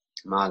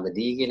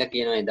මාගදී කියලා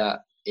කියනවා. එදා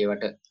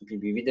ඒවට අපි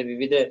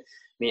විවිධ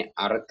මේ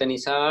අර්ථ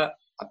නිසා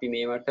අපි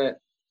මේවට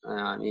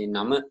මේ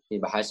නම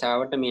මේ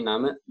භාෂාවට මේ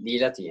නම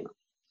දීලා තියෙනවා.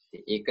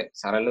 ඒක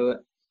සරලව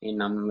මේ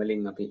නම්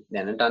වලින් අපි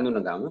දැනට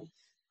අඳුනගමු.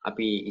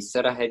 අපි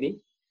ඉස්සරහදී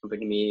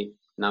අපිට මේ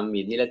නම්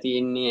විදිලා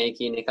තියෙන්නේ ඇයි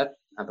කියන එකත්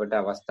අපට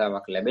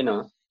අවස්ථාවක්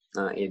ලැබෙනවා.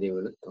 ඒ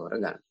දේවල්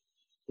තෝරගන්න.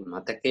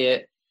 මතකය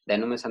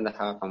දැනුම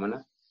සඳහා පමණ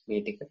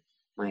මේ ටික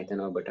මම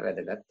හිතනවා ඔබට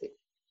වැදගත් වෙයි.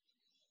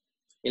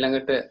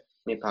 ඊළඟට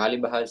මේ පාලි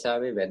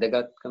භාෂාවේ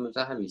වැදගත්කම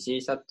සහ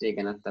විශේෂත්වය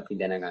ගැනත් අපි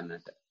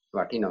දැනගන්නට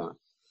වටිනවා.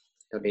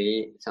 ඒකට ඒ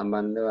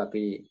සම්බන්ධව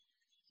අපි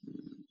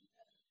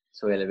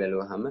සොයලා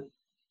බැලුවහම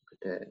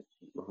අපිට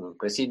බොහොම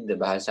ප්‍රසිද්ධ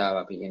භාෂාව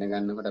අපි ඉගෙන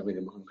ගන්නකොට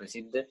අපිට බොහොම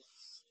ප්‍රසිද්ධ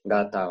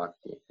ගාථාවක්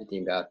තියෙනවා.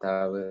 ඉතින්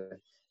ගාථාව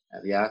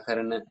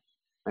ව්‍යාකරණ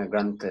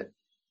ග්‍රන්ථ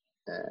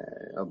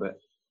ඔබ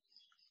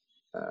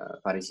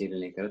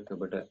පරිශීලනය කරත්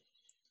ඔබට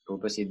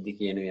රූපසිද්ධි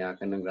කියන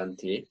ව්‍යාකරණ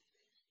ග්‍රන්ථයේ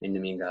මෙන්න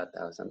මේ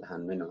ගාථාව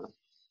සඳහන් වෙනවා.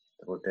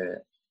 එතකොට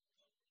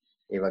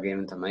ඒ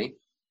වගේම තමයි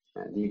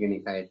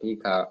දීඝනිකාය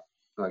ටීකා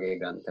වගේ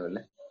ග්‍රන්ථවල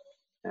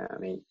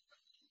මේ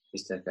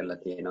විස්තර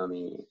කරලා තියෙනවා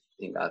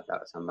මේ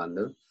ගාථාව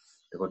සම්බන්ධව.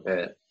 එතකොට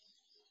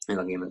ඒ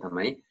වගේම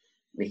තමයි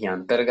මෙහි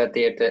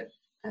අන්තර්ගතයට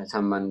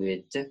සම්බන්ධ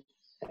වෙච්ච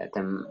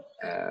ඇතම්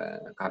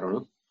කරුණු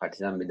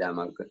පටිසම්භිදා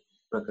මග්ග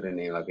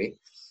ප්‍රකරණේ වගේ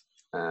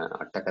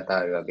අට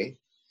කතාවේ වගේ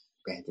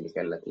පැහැදිලි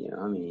කරලා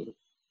තියෙනවා.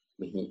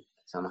 මෙහි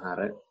සමහර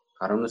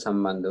කරුණු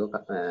සම්බන්ධව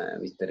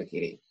විස්තර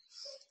කිරීම.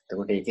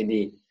 එතකොට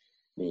ඒකෙදී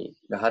මේ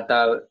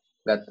ගාථාව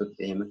ගත්තොත්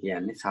එහෙම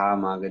කියන්නේ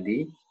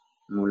සාමාගදී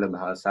මූල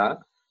භාෂා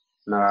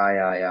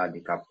නරායායාදි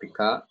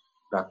කප්පිකා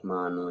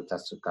බ්‍රහ්මානෝ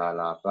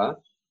චස්සුතාලාපා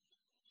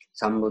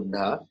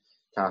සම්බුද්ධා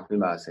චාපි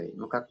භාෂයි.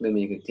 මොකක්ද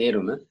මේකේ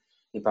තේරුම?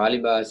 මේ පාලි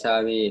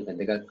භාෂාවේ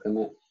වැදගත්කම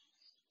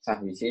සහ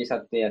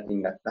විශේෂත්වය අතින්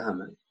ගත්තහම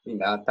මේ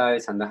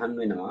ගාථාවේ සඳහන්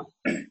වෙනවා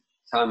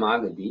සා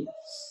මාගදී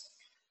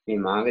මේ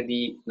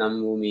මාගදී නම්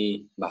වූ මේ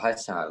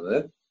භාෂාව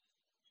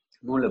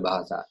මූල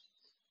භාෂාව.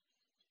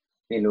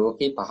 මේ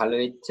ලෝකේ පහළ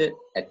වෙච්ච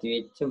ඇති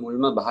වෙච්ච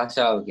මුල්ම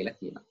භාෂාව කියලා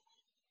කියනවා.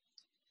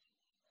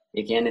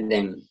 ඒ කියන්නේ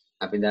දැන්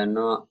අපි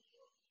දන්නවා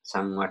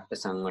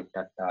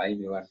සංවට්ටායි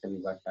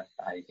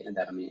විවට්ටායි කියන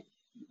ධර්මයේ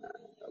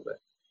ඔබ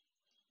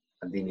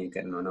අධ්‍යයනය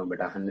කරනවා නම්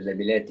ඔබට අහන්න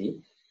ලැබිලා ඇති.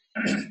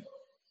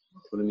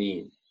 තුරු මේ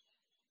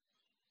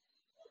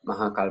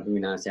මහා කල්ප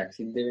විනාශයක්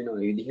සිද්ධ වෙනවා.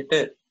 ඒ විදිහට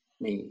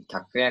මේ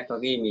චක්‍රයක්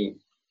වගේ මේ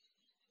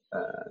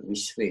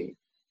විශ්වයේ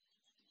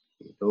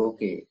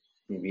ලෝකේ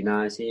මේ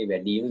විනාශයේ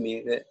වැඩිම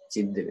මේක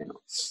සිද්ධ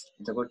වෙනවා.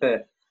 එතකොට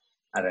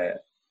අර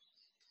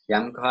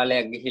යම්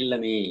කාලයක්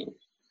ගිහිල්ලා මේ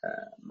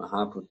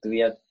මහා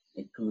පෘථිවියත්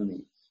එක්කම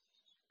මේ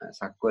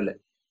සක්වල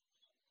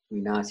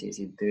විනාශය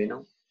සිද්ධ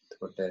වෙනවා.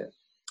 එතකොට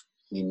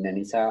ගින්න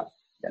නිසා,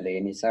 ජලය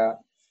නිසා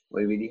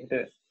ওই විදිහට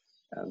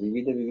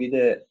විවිධ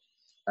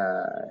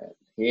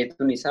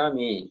හේතු නිසා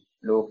මේ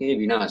ලෝකයේ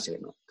විනාශ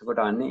වෙනවා. එතකොට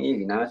අන්නේ ඒ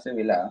විනාශ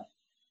වෙලා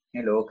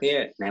මේ ලෝකය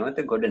නැවත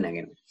ගොඩ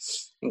නැගෙනවා.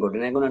 මේ ගොඩ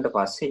නැගුණාට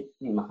පස්සේ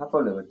මේ මහ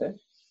පොළොවට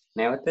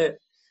නැවත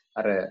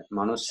අර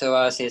මනුෂ්‍ය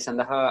වාසය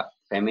සඳහා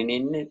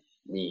පැමිණෙන්නේ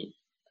මේ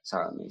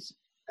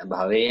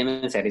භවයේම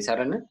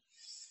සැරිසරන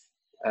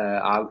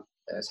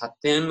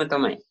සත්‍යයෙන්ම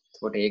තමයි.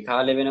 එතකොට ඒ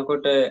කාලේ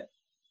වෙනකොට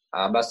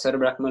ආබස්සර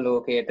බ්‍රහ්ම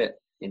ලෝකයට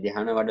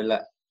ධ්‍යාන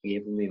වඩලා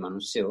ගියපු මේ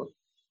මිනිස්සුયો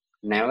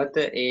නැවත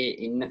ඒ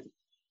ඉන්න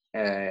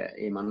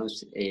ඒ මිනිස්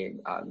ඒ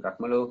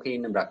බ්‍රහ්ම ලෝකේ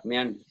ඉන්න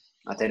බ්‍රහ්මයන්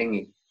අතරින්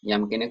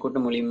යම් කෙනෙකුට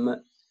මුලින්ම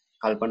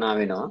කල්පනා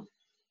වෙනවා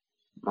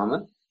මම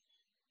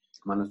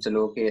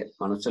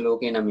මනුස්ස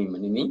ලෝකේ නමින්ම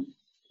නෙමෙයි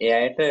ඒ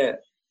අයට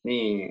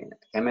මේ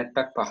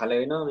කැමැත්තක් පහළ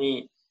වෙනවා මේ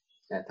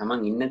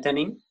තමන් ඉන්න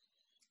තැනින්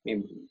මේ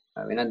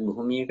වෙනත්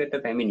භූමියකට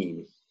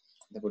පැමිණීමේ.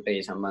 එතකොට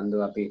ඒ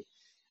සම්බන්ධව අපි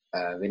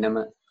වෙනම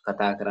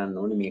කතා කරන්න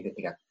ඕනේ. මේක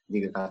ටිකක්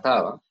දිග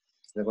කතාවක්.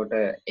 එතකොට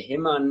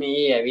එහෙම අන්නේ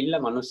ඒ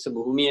ඇවිල්ලා මනුස්ස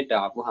භූමියට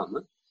ආපුහම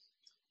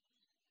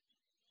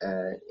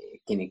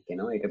කෙනෙක්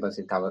එනවා. ඊට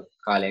පස්සේ තව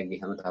කාලයක්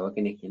ගියම තව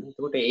කෙනෙක් එනවා.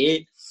 එතකොට ඒ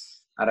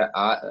අර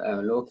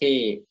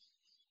ලෝකේ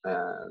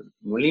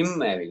මුලින්ම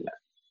ඇවිල්ලා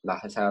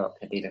භාෂාවක්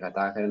හැටියට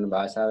කතා කරන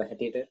භාෂාව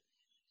හැටියට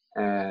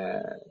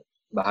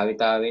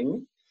භාවිතා වෙන්නේ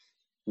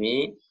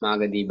මේ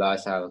මාගදී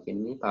භාෂාව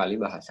කියන්නේ පාලි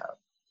භාෂාව.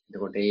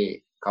 එතකොට ඒ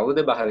කවුද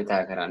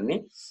භාවිතා කරන්නේ?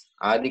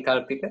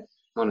 ආදිකල්පික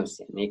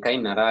මිනිස්සු. මේකයි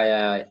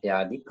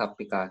නරායාදී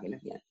කප්පිකා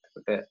කියලා කියන්නේ.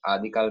 එතකොට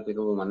ආදිකල්පික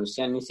වූ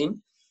මිනිසයන් විසින්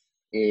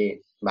ඒ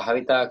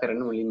භාවිතා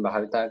කරන මුලින්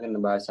භාවිතා කරන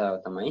භාෂාව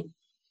තමයි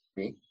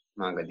මේ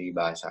මාගදී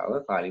භාෂාව,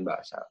 පාලි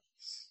භාෂාව.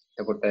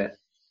 එතකොට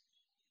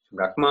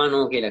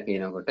බ්‍රහ්මානෝ කියලා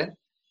කියනකොට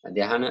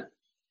ධ්‍යාන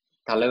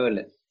තලවල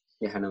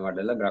ධ්‍යාන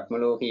වඩලා බ්‍රහ්ම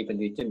ලෝකේ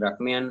ඉපදිච්ච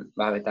බ්‍රහ්මයන්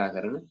භාවිතා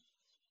කරන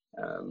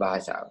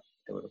භාෂාව.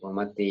 ඒකට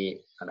කොහොමත් ඒ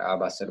අර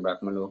ආබස්සර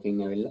බ්‍රහ්ම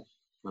ලෝකෙන් ඇවිල්ලා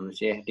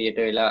මිනිස්සු හැටියට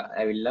වෙලා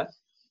ඇවිල්ලා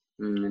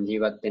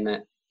ජීවත් වෙන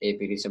ඒ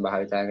පිරිස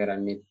භාවිතා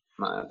කරන්නේ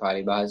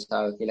පාලි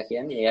භාෂාව කියලා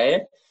කියන්නේ. ඒ අය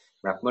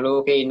බ්‍රහ්ම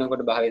ලෝකේ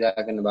ඉන්නකොට භාවිතා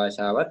කරන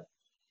භාෂාවත්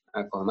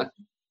කොහොමත්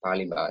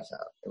පාලි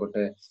භාෂාව. ඒකට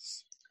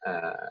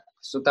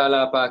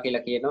සුතාලාපා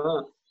කියලා කියනවා.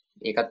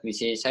 ඒකත්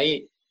විශේෂයි.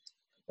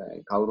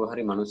 කවුරු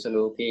හරි මනුස්ස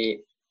ලෝකේ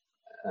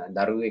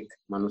දරුවෙක්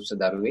මනුස්ස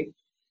දරුවෙක්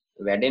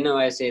වැඩෙන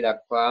වයසේ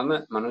දක්වාම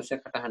මනුෂ්‍ය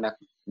කටහඬක්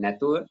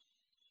නැතුව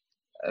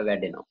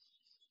වැඩෙනවා.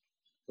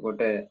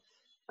 එතකොට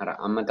අර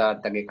අම්මා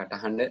තාත්තගේ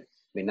කටහඬ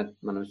වෙනත්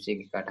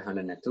මිනිස්සෙක්ගේ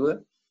කටහඬ නැතුව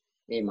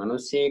මේ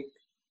මිනිස්සෙක්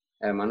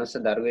මනුස්ස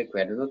දරුවෙක්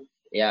වැඩුණොත්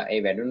එයා ඒ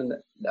වැඩුණ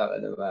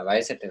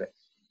වයසට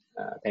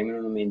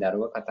පැමිණුණු මේ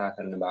දරුවා කතා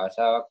කරන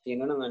භාෂාවක්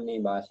තියෙනවා නම් අන්න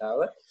ඒ භාෂාව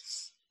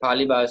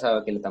පාලි භාෂාව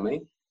කියලා තමයි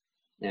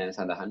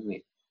සඳහන්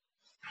වෙන්නේ.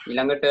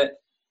 ඊළඟට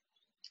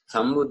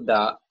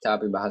සම්බුද්ධා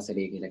චාපි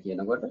භාසරේ කියලා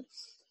කියනකොට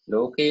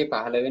ලෝකයේ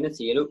පහළ වෙන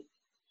සියලු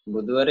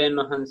බුදුවරයන්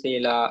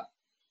වහන්සේලා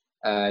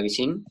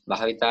විසින්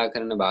භාවිතා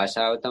කරන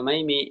භාෂාව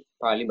තමයි මේ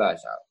පාලි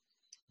භාෂාව.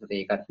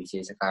 ඒකත්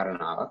විශේෂ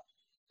කාරණාවක්.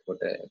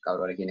 ඒකට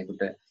කවුරු හරි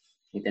කෙනෙකුට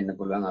හිතෙන්න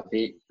පුළුවන්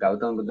අපි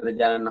ගෞතම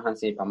බුදුරජාණන්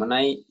වහන්සේ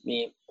පමණයි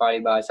මේ පාලි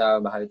භාෂාව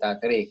භාවිතා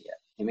කරේ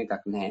කියලා. එහෙම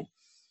එකක් නැහැ.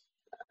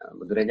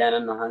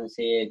 බුදුරජාණන්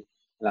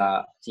වහන්සේලා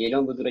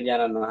සියලුම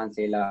බුදුරජාණන්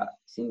වහන්සේලා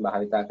විසින්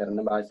භාවිතා කරන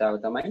භාෂාව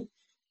තමයි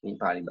මේ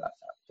පාලි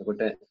භාෂාව.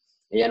 ඒකට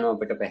ඒ අනුව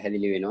අපිට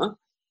පැහැදිලි වෙනවා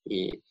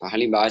මේ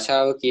පාලි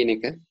භාෂාව කියන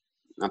එක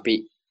අපි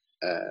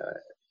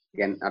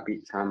අපි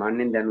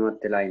සාමාන්‍යයෙන්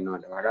දැනුවත් වෙලා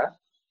ඉන්නවට වඩා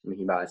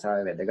මේ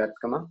භාෂාවේ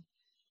වැදගත්කම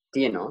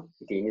තියෙනවා.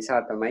 ඒ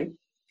නිසා තමයි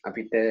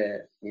අපිට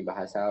මේ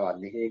භාෂාව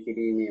අධ්‍යයනය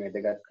කිරීමේ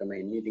වැදගත්කම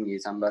එන්නේ. ඉතින් ඒ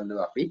සම්බන්ධව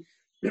අපි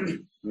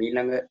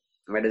ඊළඟ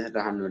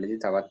වැඩසටහන් වලදී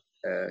තවත්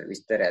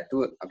විස්තර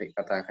ඇතුව අපි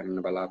කතා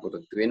කරන්න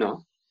බලාපොරොත්තු වෙනවා.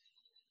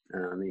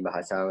 මේ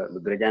භාෂාව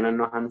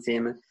බුදුරජාණන්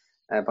වහන්සේම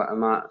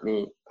මේ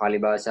පාලි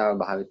භාෂාව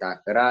භාවිතා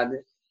කරාද?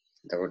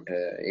 එතකොට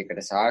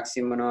ඒකට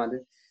සාක්ෂි මොනවද?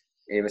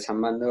 ඒව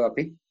සම්බන්ධව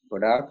අපි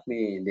ගොඩාක්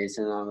මේ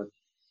දේශනාව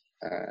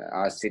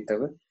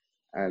ආශ්‍රිතව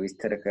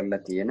විස්තර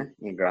කරලා තියෙන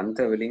මේ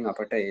ග්‍රන්ථ වලින්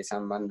අපට ඒ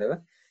සම්බන්ධව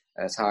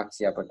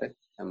සාක්ෂි අපට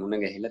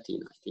මුණ ගැහිලා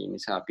තියෙනවා. ඒ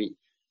නිසා අපි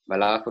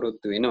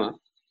බලාපොරොත්තු වෙනවා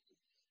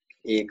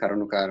ඒ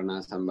කරුණු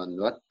කාරණා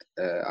සම්බන්ධවත්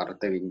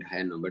අර්ථ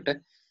විග්‍රහයන් ඔබට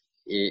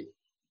ඒ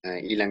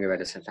ඊළඟ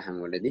වැඩසටහන්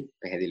වලදී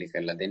පැහැදිලි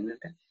කරලා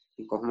දෙන්නට.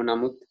 කොහොම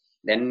නමුත්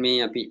දැන්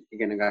මේ අපි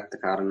ඉගෙන ගත්ත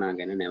කාරණා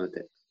ගැන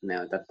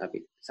නැවතත් අපි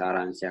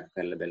සාරාංශයක්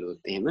කරලා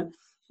බැලුවොත් එහෙම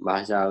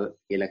භාෂාව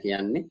කියලා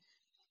කියන්නේ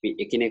අපි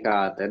එකිනෙකා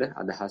අතර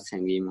අදහස්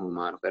හැඟීම්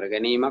හුමාරු කර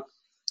ගැනීමක්.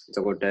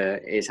 එතකොට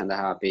ඒ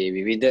සඳහා අපේ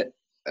විවිධ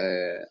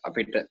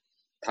අපිට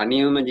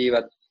තනියම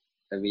ජීවත්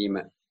වීම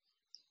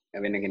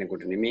වෙන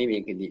කෙනෙකුට නෙමෙයි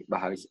මේකෙදි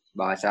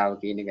භාෂාව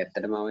කියන එක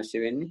ඇත්තටම අවශ්‍ය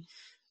වෙන්නේ.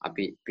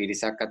 අපි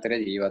පිරිසක් අතර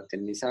ජීවත්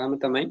වෙන නිසාම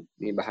තමයි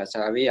මේ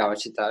භාෂාවේ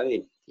අවශ්‍යතාවය.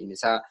 ඒ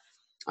නිසා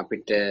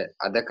අපිට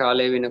අද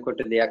කාලේ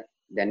වෙනකොට දෙයක්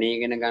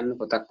දැනගෙන ගන්න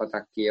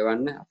පොතක්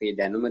කියවන්න අපේ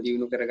දැනුම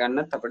දියුණු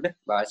කරගන්නත් අපිට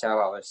භාෂාව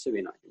අවශ්‍ය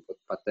වෙනවා.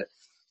 පොත්පත්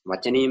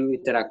වචනයෙන්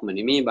විතරක්ම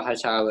නෙමෙයි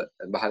භාෂාව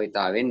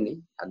භාවිතා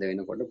වෙන්නේ. අද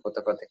වෙනකොට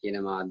පොතපත කියන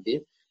මාධ්‍ය,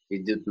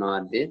 විද්‍යුත්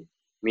මාධ්‍ය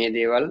මේ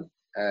දේවල්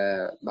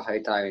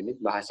භාවිතා වෙන්නේ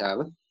භාෂාව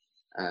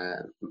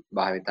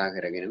භාවිතා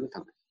කරගෙනම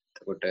තමයි.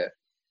 එතකොට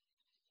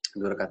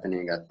දුරකථනය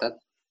ගත්තත්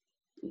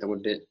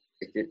එතකොට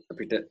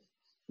අපිට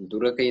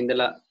දුරක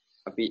ඉඳලා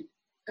අපි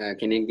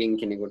කෙනෙක්ගෙන්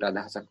කෙනෙකුට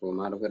අදහසක්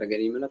වමාරු කර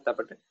ගැනීමලත්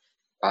අපට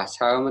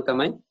භාෂාවම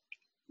තමයි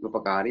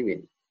උපකාරී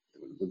වෙන්නේ.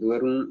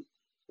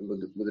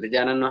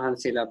 බුදුරජාණන්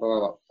වහන්සේලා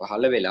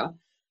පහළ වෙලා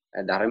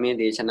ධර්මයේ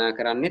දේශනා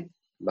කරන්නේ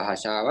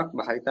භාෂාවක්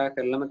භාවිතා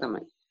කරලම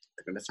තමයි.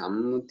 එතකොට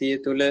සම්මුතිය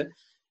තුළ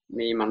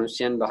මේ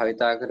මිනිස්යන්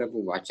භාවිතා කරපු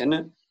වචන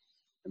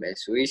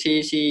හැබැයි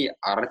සුවිශේෂී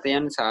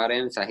අර්ථයන්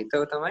සාරයන්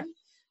සහිතව තමයි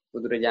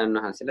බුදුරජාණන්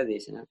වහන්සේලා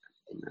දේශනා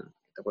කරන්නේ.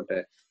 එතකොට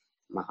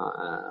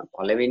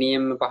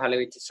පළවෙනියෙන්ම පහළ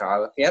වෙච්ච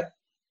ශ්‍රාවකයාත්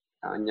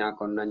අඤ්ඤා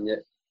කොණ්ණඤ්ඤ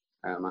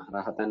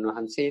මහරහතන්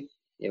වහන්සේ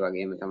ඒ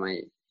වගේම තමයි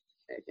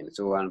කියන්නේ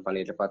සෝවාන්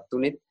ඵලයටපත්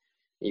උනේත්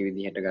මේ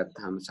විදිහට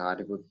ගත්තාම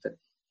සාරිපුත්ත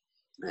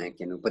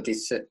කියන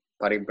උපතිස්ස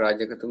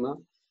පරිබ්‍රාජකතුමා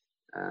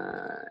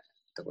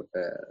එතකොට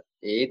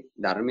ඒ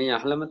ධර්මයේ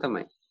අහලම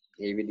තමයි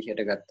මේ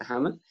විදිහට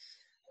ගත්තාම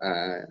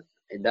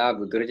එදා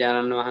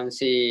බුදුරජාණන්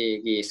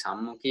වහන්සේගේ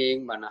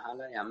සම්මුඛයෙන් බණ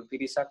අහලා යම්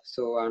පිරිසක්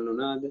සෝවාන්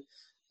වුණාද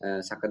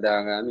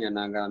සකදාගාමි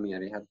අනාගාමි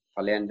අරිහත්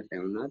ඵලයන්ට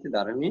පැමුණාද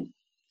ධර්මයේ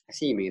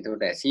ඇසීමේ.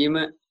 එතකොට ඇසීම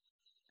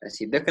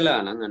සිද්ධ කළා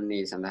නම් අන්න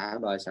ඒ සඳහා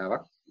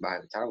භාෂාවක්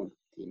භාවිතා වුණා.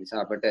 ඒ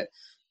නිසා අපට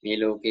මේ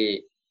ලෝකේ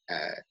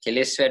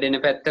කෙලෙස් වැඩෙන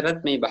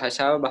පැත්තටත් මේ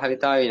භාෂාව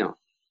භාවිතා වෙනවා.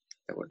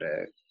 එතකොට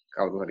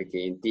කවුරු හරි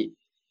කේන්ති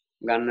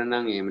ගන්න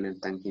නම් එහෙම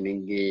නැත්නම්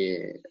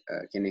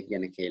කෙනෙක්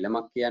ගැන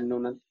කේලමක් කියන්න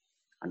උනත්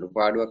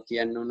අනුපාඩුවක්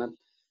කියන්න උනත්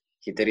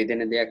හිත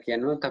රිදෙන දෙයක්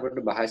කියන්න උනත් අපිට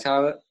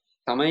භාෂාව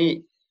තමයි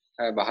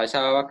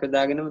භාෂාවක්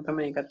යොදාගෙනම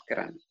තමයි ඒකත්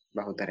කරන්නේ.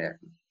 බහුතරයක්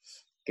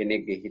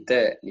කෙනෙක්ගේ හිත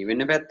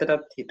නිවෙන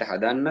පැත්තටත් හිත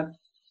හදන්නත්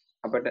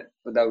අපට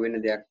උදව් වෙන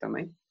දෙයක්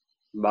තමයි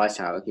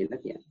භාෂාව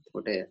කියලා කියන්නේ.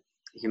 එතකොට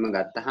එහෙම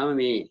ගත්තාම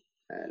මේ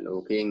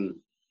ලෝකයෙන්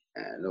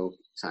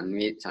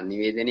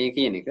සංනිවේදනය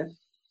කියන එක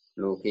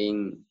ලෝකයෙන්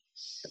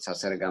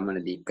සසර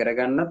ගමන දික්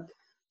කරගන්නත්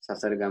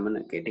සසර ගමන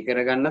කෙටි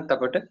කරගන්නත්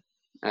අපට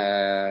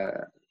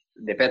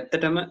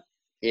දෙපැත්තටම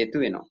හේතු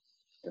වෙනවා.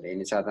 ඒ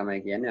නිසා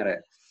තමයි කියන්නේ අර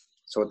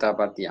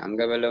සෝතාපට්ටි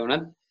අංගවල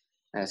උනත්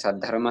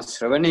සද්ධර්ම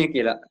ශ්‍රවණය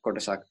කියලා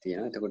කොටසක්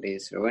තියෙනවා. එතකොට ඒ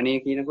ශ්‍රවණය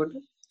කියනකොට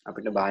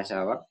අපිට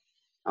භාෂාවක්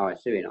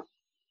අවශ්‍ය වෙනවා.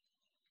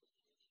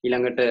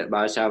 ඊළඟට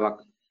භාෂාවක්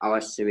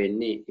අවශ්‍ය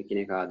වෙන්නේ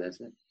එකිනෙකා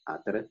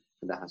අතර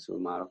අදහස්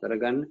වමාරු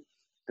කරගන්න.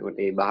 එතකොට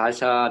මේ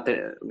භාෂා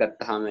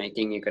ගත්තාම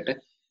එකින් එකට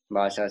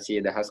භාෂා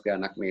 100,000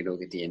 ගණක් මේ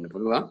ලෝකේ තියෙන්න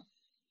පුළුවන්.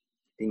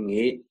 ඉතින්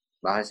මේ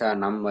භාෂා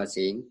නම්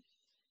වශයෙන්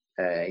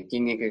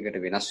එකින් එකකට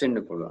වෙනස්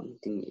වෙන්න පුළුවන්.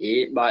 ඉතින්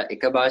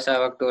එක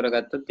භාෂාවක්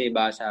තෝරගත්තොත් ඒ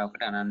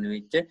භාෂාවකට අනන්‍ය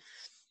වෙච්ච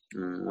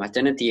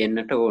වචන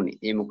තියෙන්නට ඕනේ.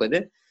 ඒ මොකද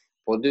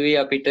පොදුවේ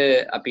අපිට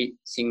අපි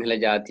සිංහල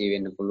ජාතිය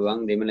වෙන්න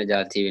පුළුවන්, දෙමළ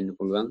ජාතිය වෙන්න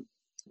පුළුවන්,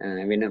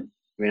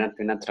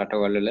 වෙනත්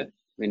රටවල් වල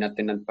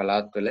වෙනත්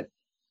පළාත්වල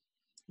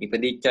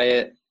ඉපදිච්ච අය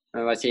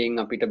වශයෙන්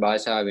අපිට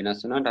භාෂාව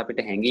වෙනස් වුණාට අපිට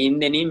හැඟීම්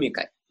දැනීම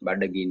එකයි.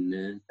 බඩගින්න,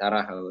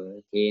 තරහව,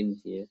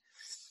 කේන්තිය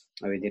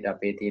ඔය විදිහට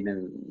අපේ තියෙන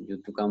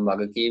යුතුයකම්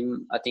වගකීම්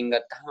අතින්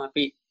ගත්තාම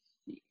අපි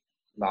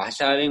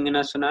භාෂාවෙන්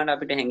වෙනස් වුණාට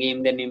අපිට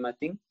හැඟීම් දැනීම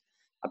අතින්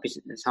අපි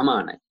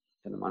සමානයි.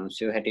 එතන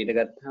මිනිස්සු හැටියට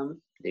ගත්තාම,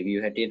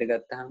 දෙවියෝ හැටියට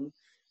ගත්තාම,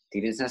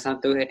 තිරිසන්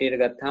සත්වෝ හැටියට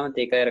ගත්තාම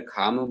ඒක අර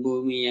කාම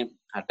භූමිය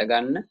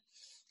හටගන්න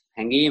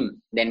හැඟීම්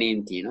දැනීම්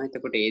තියෙනවා.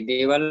 එතකොට මේ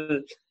දේවල්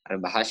අර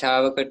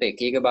භාෂාවකට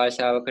එක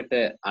භාෂාවකට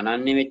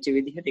අනන්‍ය වෙච්ච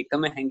විදිහට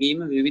එකම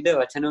හැඟීම විවිධ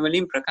වචන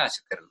වලින් ප්‍රකාශ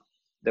කරනවා.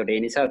 එතකොට ඒ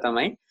නිසා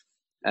තමයි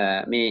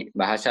මේ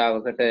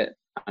භාෂාවකට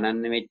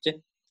අනන්‍ය වෙච්ච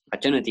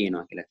වචන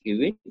තියෙනවා කියලා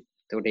කිව්වේ.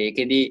 එතකොට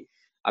ඒකෙදි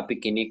අපි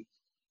කෙනෙක්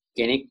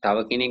තව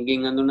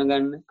කෙනෙක්ගෙන්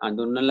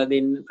අඳුන්වලා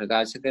දෙන්න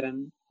ප්‍රකාශ කරන්න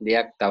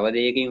දෙයක් තව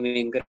දෙයකින්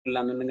වෙන්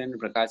කරලා අඳුන ගන්න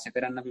ප්‍රකාශ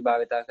කරන්න අපි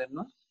භාවිතා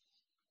කරනවා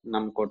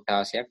නම්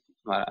කොටාසයක්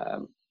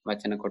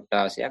වචන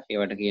කොටාසයක්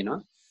ඒවට කියනවා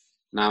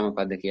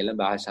නාමපද කියලා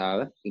භාෂාව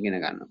ඉගෙන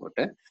ගන්නකොට.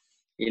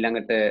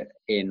 ඊළඟට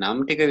ඒ නම්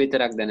ටික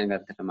විතරක්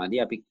දැනගත්තට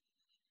මදි අපි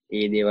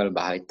මේ දේවල්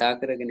භාවිතා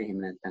කරගෙන එහෙම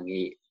නැත්නම්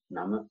ඒ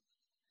නම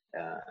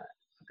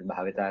අපි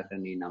භාවිතා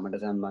කරන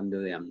නමට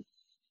සම්බන්ධව යම්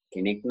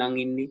කෙනෙක් නම්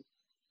ඉන්නේ.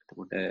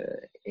 එතකොට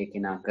ඒ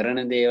කෙනා කරන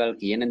දේවල්,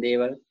 කියන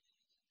දේවල්,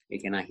 ඒ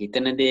කෙනා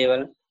හිතන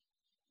දේවල්,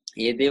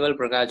 මේ දේවල්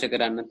ප්‍රකාශ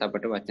කරන්නත්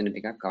අපට වචන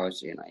ටිකක්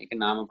අවශ්‍ය වෙනවා. ඒක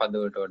නාමපද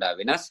වලට වඩා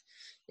වෙනස්.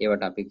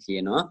 ඒවට අපි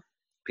කියනවා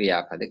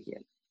ක්‍රියාපද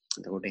කියලා.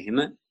 එතකොට එහෙම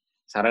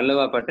සරලව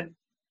අපට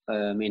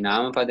මේ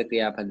නාමපද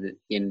ක්‍රියාපද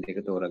කියන දෙක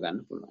තෝරගන්න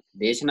පුළුවන්.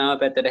 දේශනාව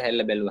පැත්තට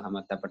හැල්ල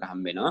බැලුවහමත් අපට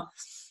හම්බ වෙනවා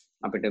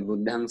අපිට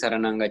බුද්ධං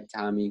සරණං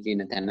ගච්ඡාමි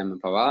කියන තැනම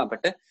පවා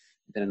අපට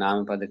එතන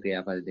නාමපද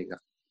ක්‍රියාපද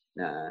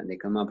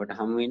දෙකම අපට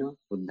හමු වෙනවා.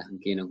 බුද්ධං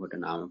කියනකොට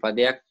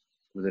නාමපදයක්,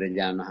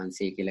 බුදුරජාණන්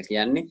වහන්සේ කියලා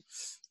කියන්නේ.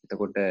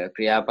 එතකොට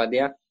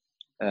ක්‍රියාපදයක්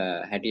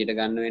හැටියට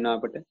ගන්න වෙනවා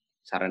අපට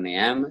සරණ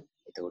යෑම.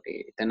 එතකොට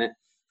එතන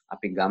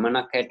අපි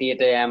ගමනක්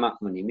හැටියට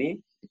යෑමක්ම නෙමේ.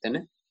 එතන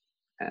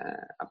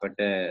අපට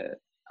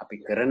අපි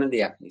කරන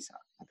දෙයක්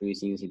නිසා, අපි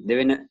විසින්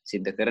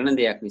සිද්ධ කරන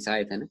දෙයක් නිසා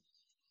එතන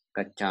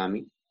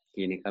ගච්ඡාමි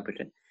කියන එක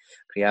අපිට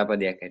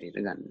ක්‍රියාපදයක් හැටියට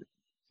ගන්න.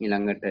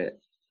 ඊළඟට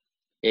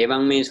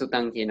එවං මේ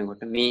සුතං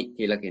කියනකොට මේ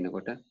කියලා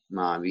කියනකොට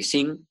මා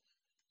විසින්,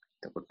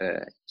 එතකොට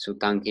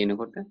සුතං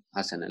කියනකොට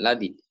අසන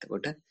ලදී.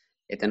 එතකොට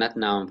එතනත්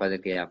නාමපද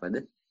ක්‍රියාපද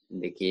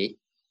දෙකේ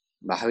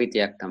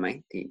භාවිතයක් තමයි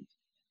තියෙන්නේ.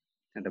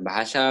 ඊට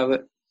භාෂාව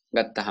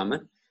ගත්තහම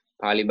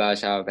පාලි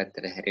භාෂාව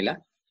පැත්තට හැරිලා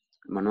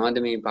මොනවද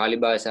මේ පාලි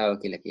භාෂාව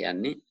කියලා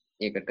කියන්නේ?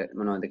 ඒකට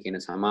මොනවද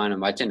කියන සමාන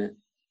වචන.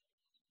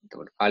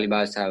 එතකොට පාලි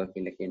භාෂාව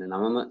කියලා කියන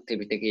නමම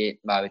ත්‍රිපිටකයේ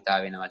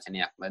භාවිතා වෙන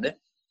වචනයක්මද?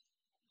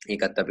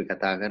 ඒකත් අපි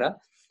කතා කරා.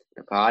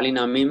 පාලි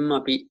නමින්ම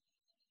අපි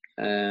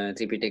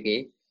ත්‍රිපිටකයේ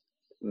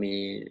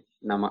මේ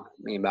නම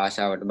මේ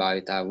භාෂාවට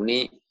භාවිතා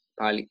වුණේ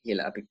පාලි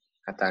කියලා අපි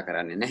කතා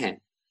කරන්නේ නැහැ.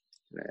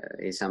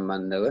 ඒ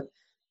සම්බන්ධව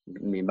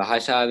මේ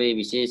භාෂාවේ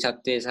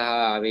විශේෂත්වය සහ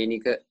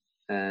ආවේනික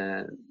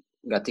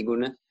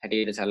ගතිගුණ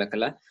හැටියට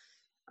සලකලා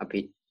අපි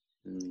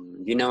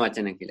දින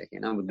වචන කියලා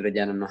කියනවා.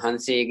 බුදුරජාණන්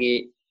වහන්සේගේ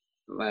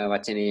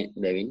වචනේ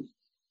බැවින්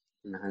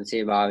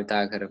වහන්සේ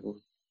භාවිතා කරපු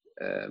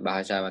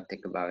භාෂාවත්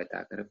එක්ක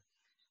භාවිතා කරපු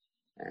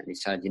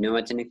නිසා දින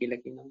වචන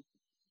කියලා කියනවා.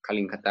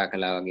 කලින් කතා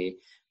කළා වගේ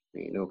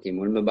මේ ලෝකේ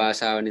මුල්ම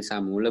භාෂාව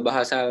නිසා මූල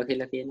භාෂාව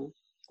කියලා කියනවා.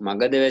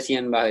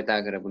 මගධවැසියන් භාවිතා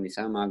කරපු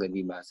නිසා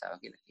මාගධී භාෂාව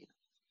කියලා කියනවා.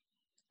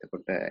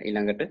 එතකොට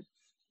ඊළඟට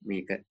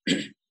මේක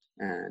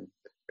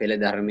පෙළ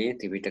ධර්මයේ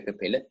ත්‍රිපිටක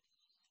පෙළ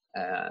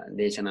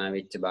දේශනා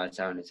වෙච්ච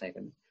භාෂාව නිසා ඒක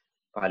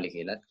පාලි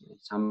කියලා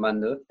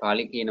සම්බන්ධව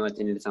පාලි කියන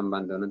වචනේට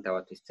සම්බන්ධ වන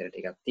තවත් විස්තර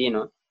ටිකක්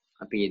තියෙනවා.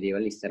 අපි මේ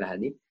දේවල්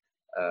ඉස්සරහදී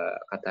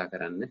කතා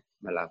කරන්න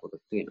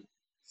බලාපොරොත්තු වෙනවා.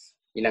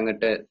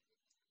 ඊළඟට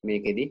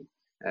මේකෙදි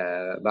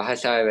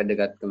භාෂාවේ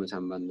වැදගත්කම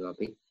සම්බන්ධව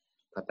අපි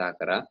කතා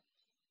කරා.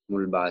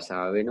 මුල්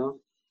භාෂාව වෙනවා.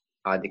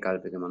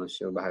 ආදිකල්පික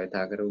මිනිස්සු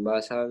භාවිතා කරපු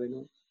භාෂාව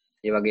වෙනවා.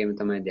 ඒ වගේම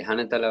තමයි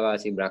ධ්‍යානතල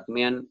වාසී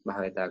බ්‍රහ්මයන්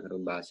භාවිතා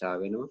කරපු භාෂාව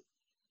වෙනවා.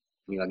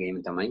 ඒ වගේම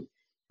තමයි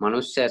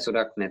මනුෂ්‍ය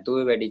ඇසුරක් නැතුව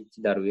වැඩිච්ච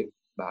දරුවෙක්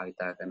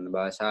භාවිතා කරන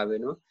භාෂාව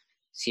වෙනවා.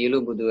 සියලු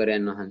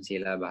බුදුවරයන්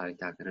වහන්සේලා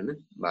භාවිතා කරන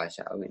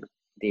භාෂාව වෙනවා.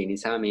 ඒ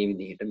නිසා මේ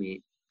විදිහට මේ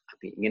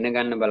අපි ඉගෙන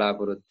ගන්න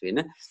බලාපොරොත්තු වෙන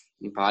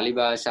මේ පාලි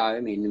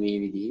භාෂාවේ මෙන්න මේ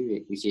විදිහේ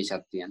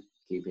විශේෂත්වයන්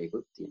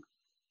කීපයකුත් තියෙනවා.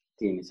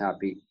 ඒ නිසා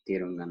අපි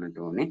තේරුම් ගන්නට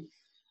ඕනේ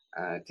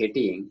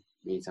කෙටියෙන්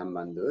මේ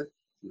සම්බන්ධව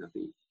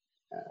අපි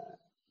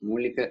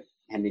මූලික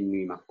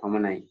හැඳින්වීමක්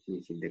පමණයි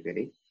මේ සිද්ධ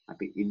කරේ.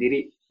 අපි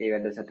ඉදිරි ඒ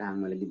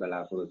වැඩසටහන් වලදී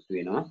බලාපොරොත්තු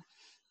වෙනවා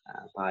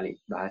පාලි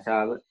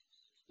භාෂාව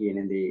කියන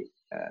දේ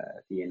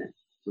තියෙන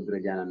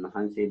බුදුරජාණන්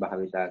වහන්සේ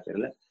භාවිතා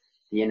කරලා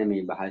තියෙන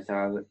මේ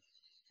භාෂාව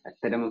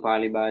ඇත්තටම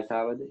පාලි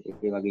භාෂාවද?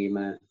 ඒ වගේම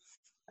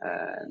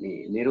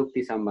මේ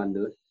නිරුක්ති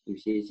සම්බන්ධව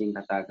විශේෂයෙන්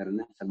කතා කරන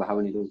ස්වභාව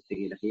නිරුක්ති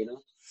කියලා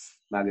කියනවා.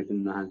 භාග්‍යවතුන්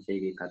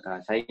වහන්සේගේ කතා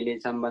ශෛලිය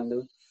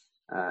සම්බන්ධව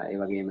ඒ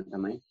වගේම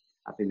තමයි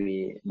අපි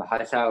මේ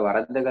භාෂාව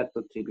වරද්දගත්තු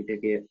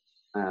ත්‍රිපිටකය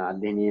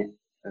අධ්‍යයනය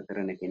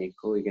කරන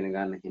කෙනෙක් හෝ ඉගෙන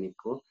ගන්න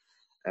කෙනෙක් හෝ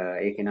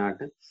ඒ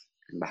කෙනාට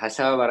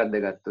භාෂාව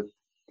වරද්දගත්තොත්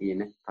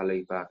තියෙන ඵල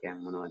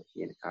විපාකයන් මොනවද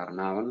කියන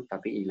කාරණාවන්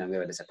අපි ඊළඟ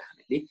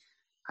වැඩසටහනේදී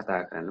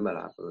කතා කරන්න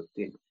බලාපොරොත්තු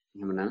වෙනවා.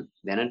 එහෙමනම්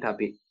දැනට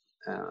අපි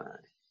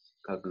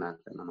කල්පනා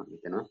කරනවා මම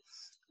හිතනවා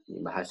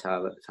මේ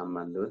භාෂාව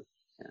සම්බන්ධව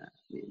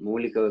මේ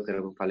මූලිකව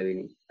කරපු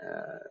පළවෙනි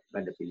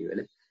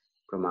වැඩපිළිවෙල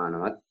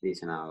ප්‍රමාණවත්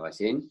දේශනාව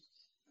වශයෙන්.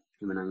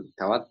 එහෙමනම්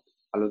තවත්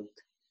අලුත්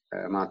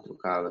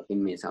මාතෘකාවකින්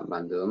මේ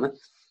සම්බන්ධවම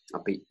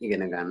අපි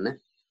ඉගෙන ගන්න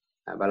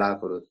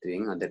බලාපොරොත්තු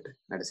වෙන අදට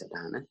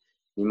වැඩසටහන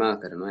නිමා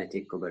කරනවා.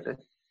 ඒක ඔබට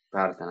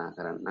ප්‍රාර්ථනා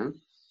කරන්නම්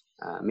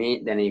මේ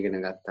දැන ඉගෙන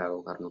ගත්තා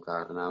වූ කරුණු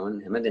කාරණාවන්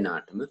හැම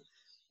දිනාටම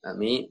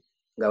මේ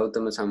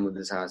ගෞතම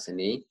සම්බුද්ධ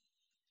ශාසනයේ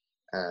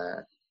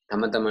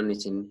තම තමන්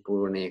විසින්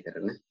පූර්ණය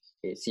කරන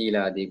ඒ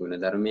සීලාදී ගුණ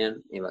ධර්මයන්,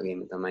 ඒ වගේම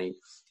තමයි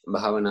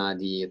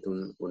භාවනාදී යතුන්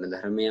ගුණ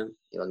ධර්මයන්,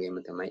 ඒ වගේම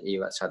තමයි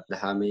ඒවා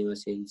ශ්‍රද්ධාමය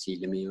වශයෙන්,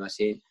 සීලමය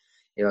වශයෙන්,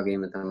 ඒ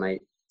වගේම තමයි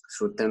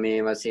ශ්‍රුතමය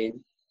වශයෙන්,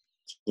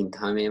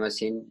 චින්තාමය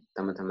වශයෙන්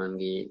තම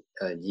තමන්ගේ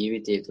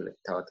ජීවිතය තුළ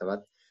තව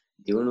තවත්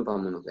දියුණු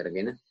පමුණු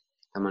කරගෙන,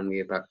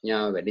 තමන්ගේ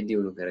ප්‍රඥාව වැඩි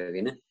දියුණු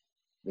කරගෙන,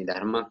 මේ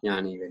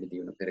ධර්මඥානය වැඩි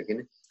දියුණු කරගෙන,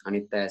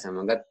 අනිත් අය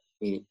සමගත්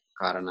මේ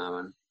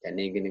කාරණාවන්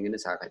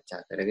දැනගෙනගෙන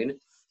සාකච්ඡා කරගෙන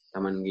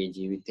තමන්ගේ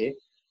ජීවිතේ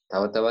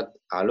තව තවත්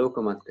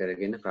ආලෝකමත්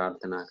කරගෙන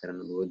ප්‍රාර්ථනා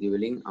කරන බෝධි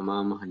වලින්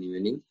අමා මහ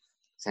නිවනින්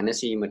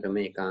සැනසීමටම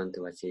ඒකාන්ත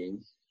වශයෙන්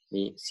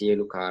මේ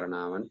සියලු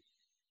කාරණාවන්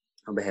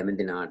ඔබ හැම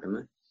දිනාටම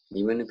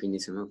නිවන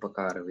පිණිසම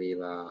උපකාර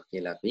වේවා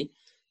කියලා අපි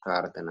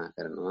ප්‍රාර්ථනා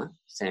කරනවා.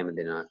 සෑම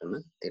දිනාටම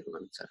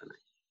තෙරුවන්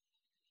සරණයි.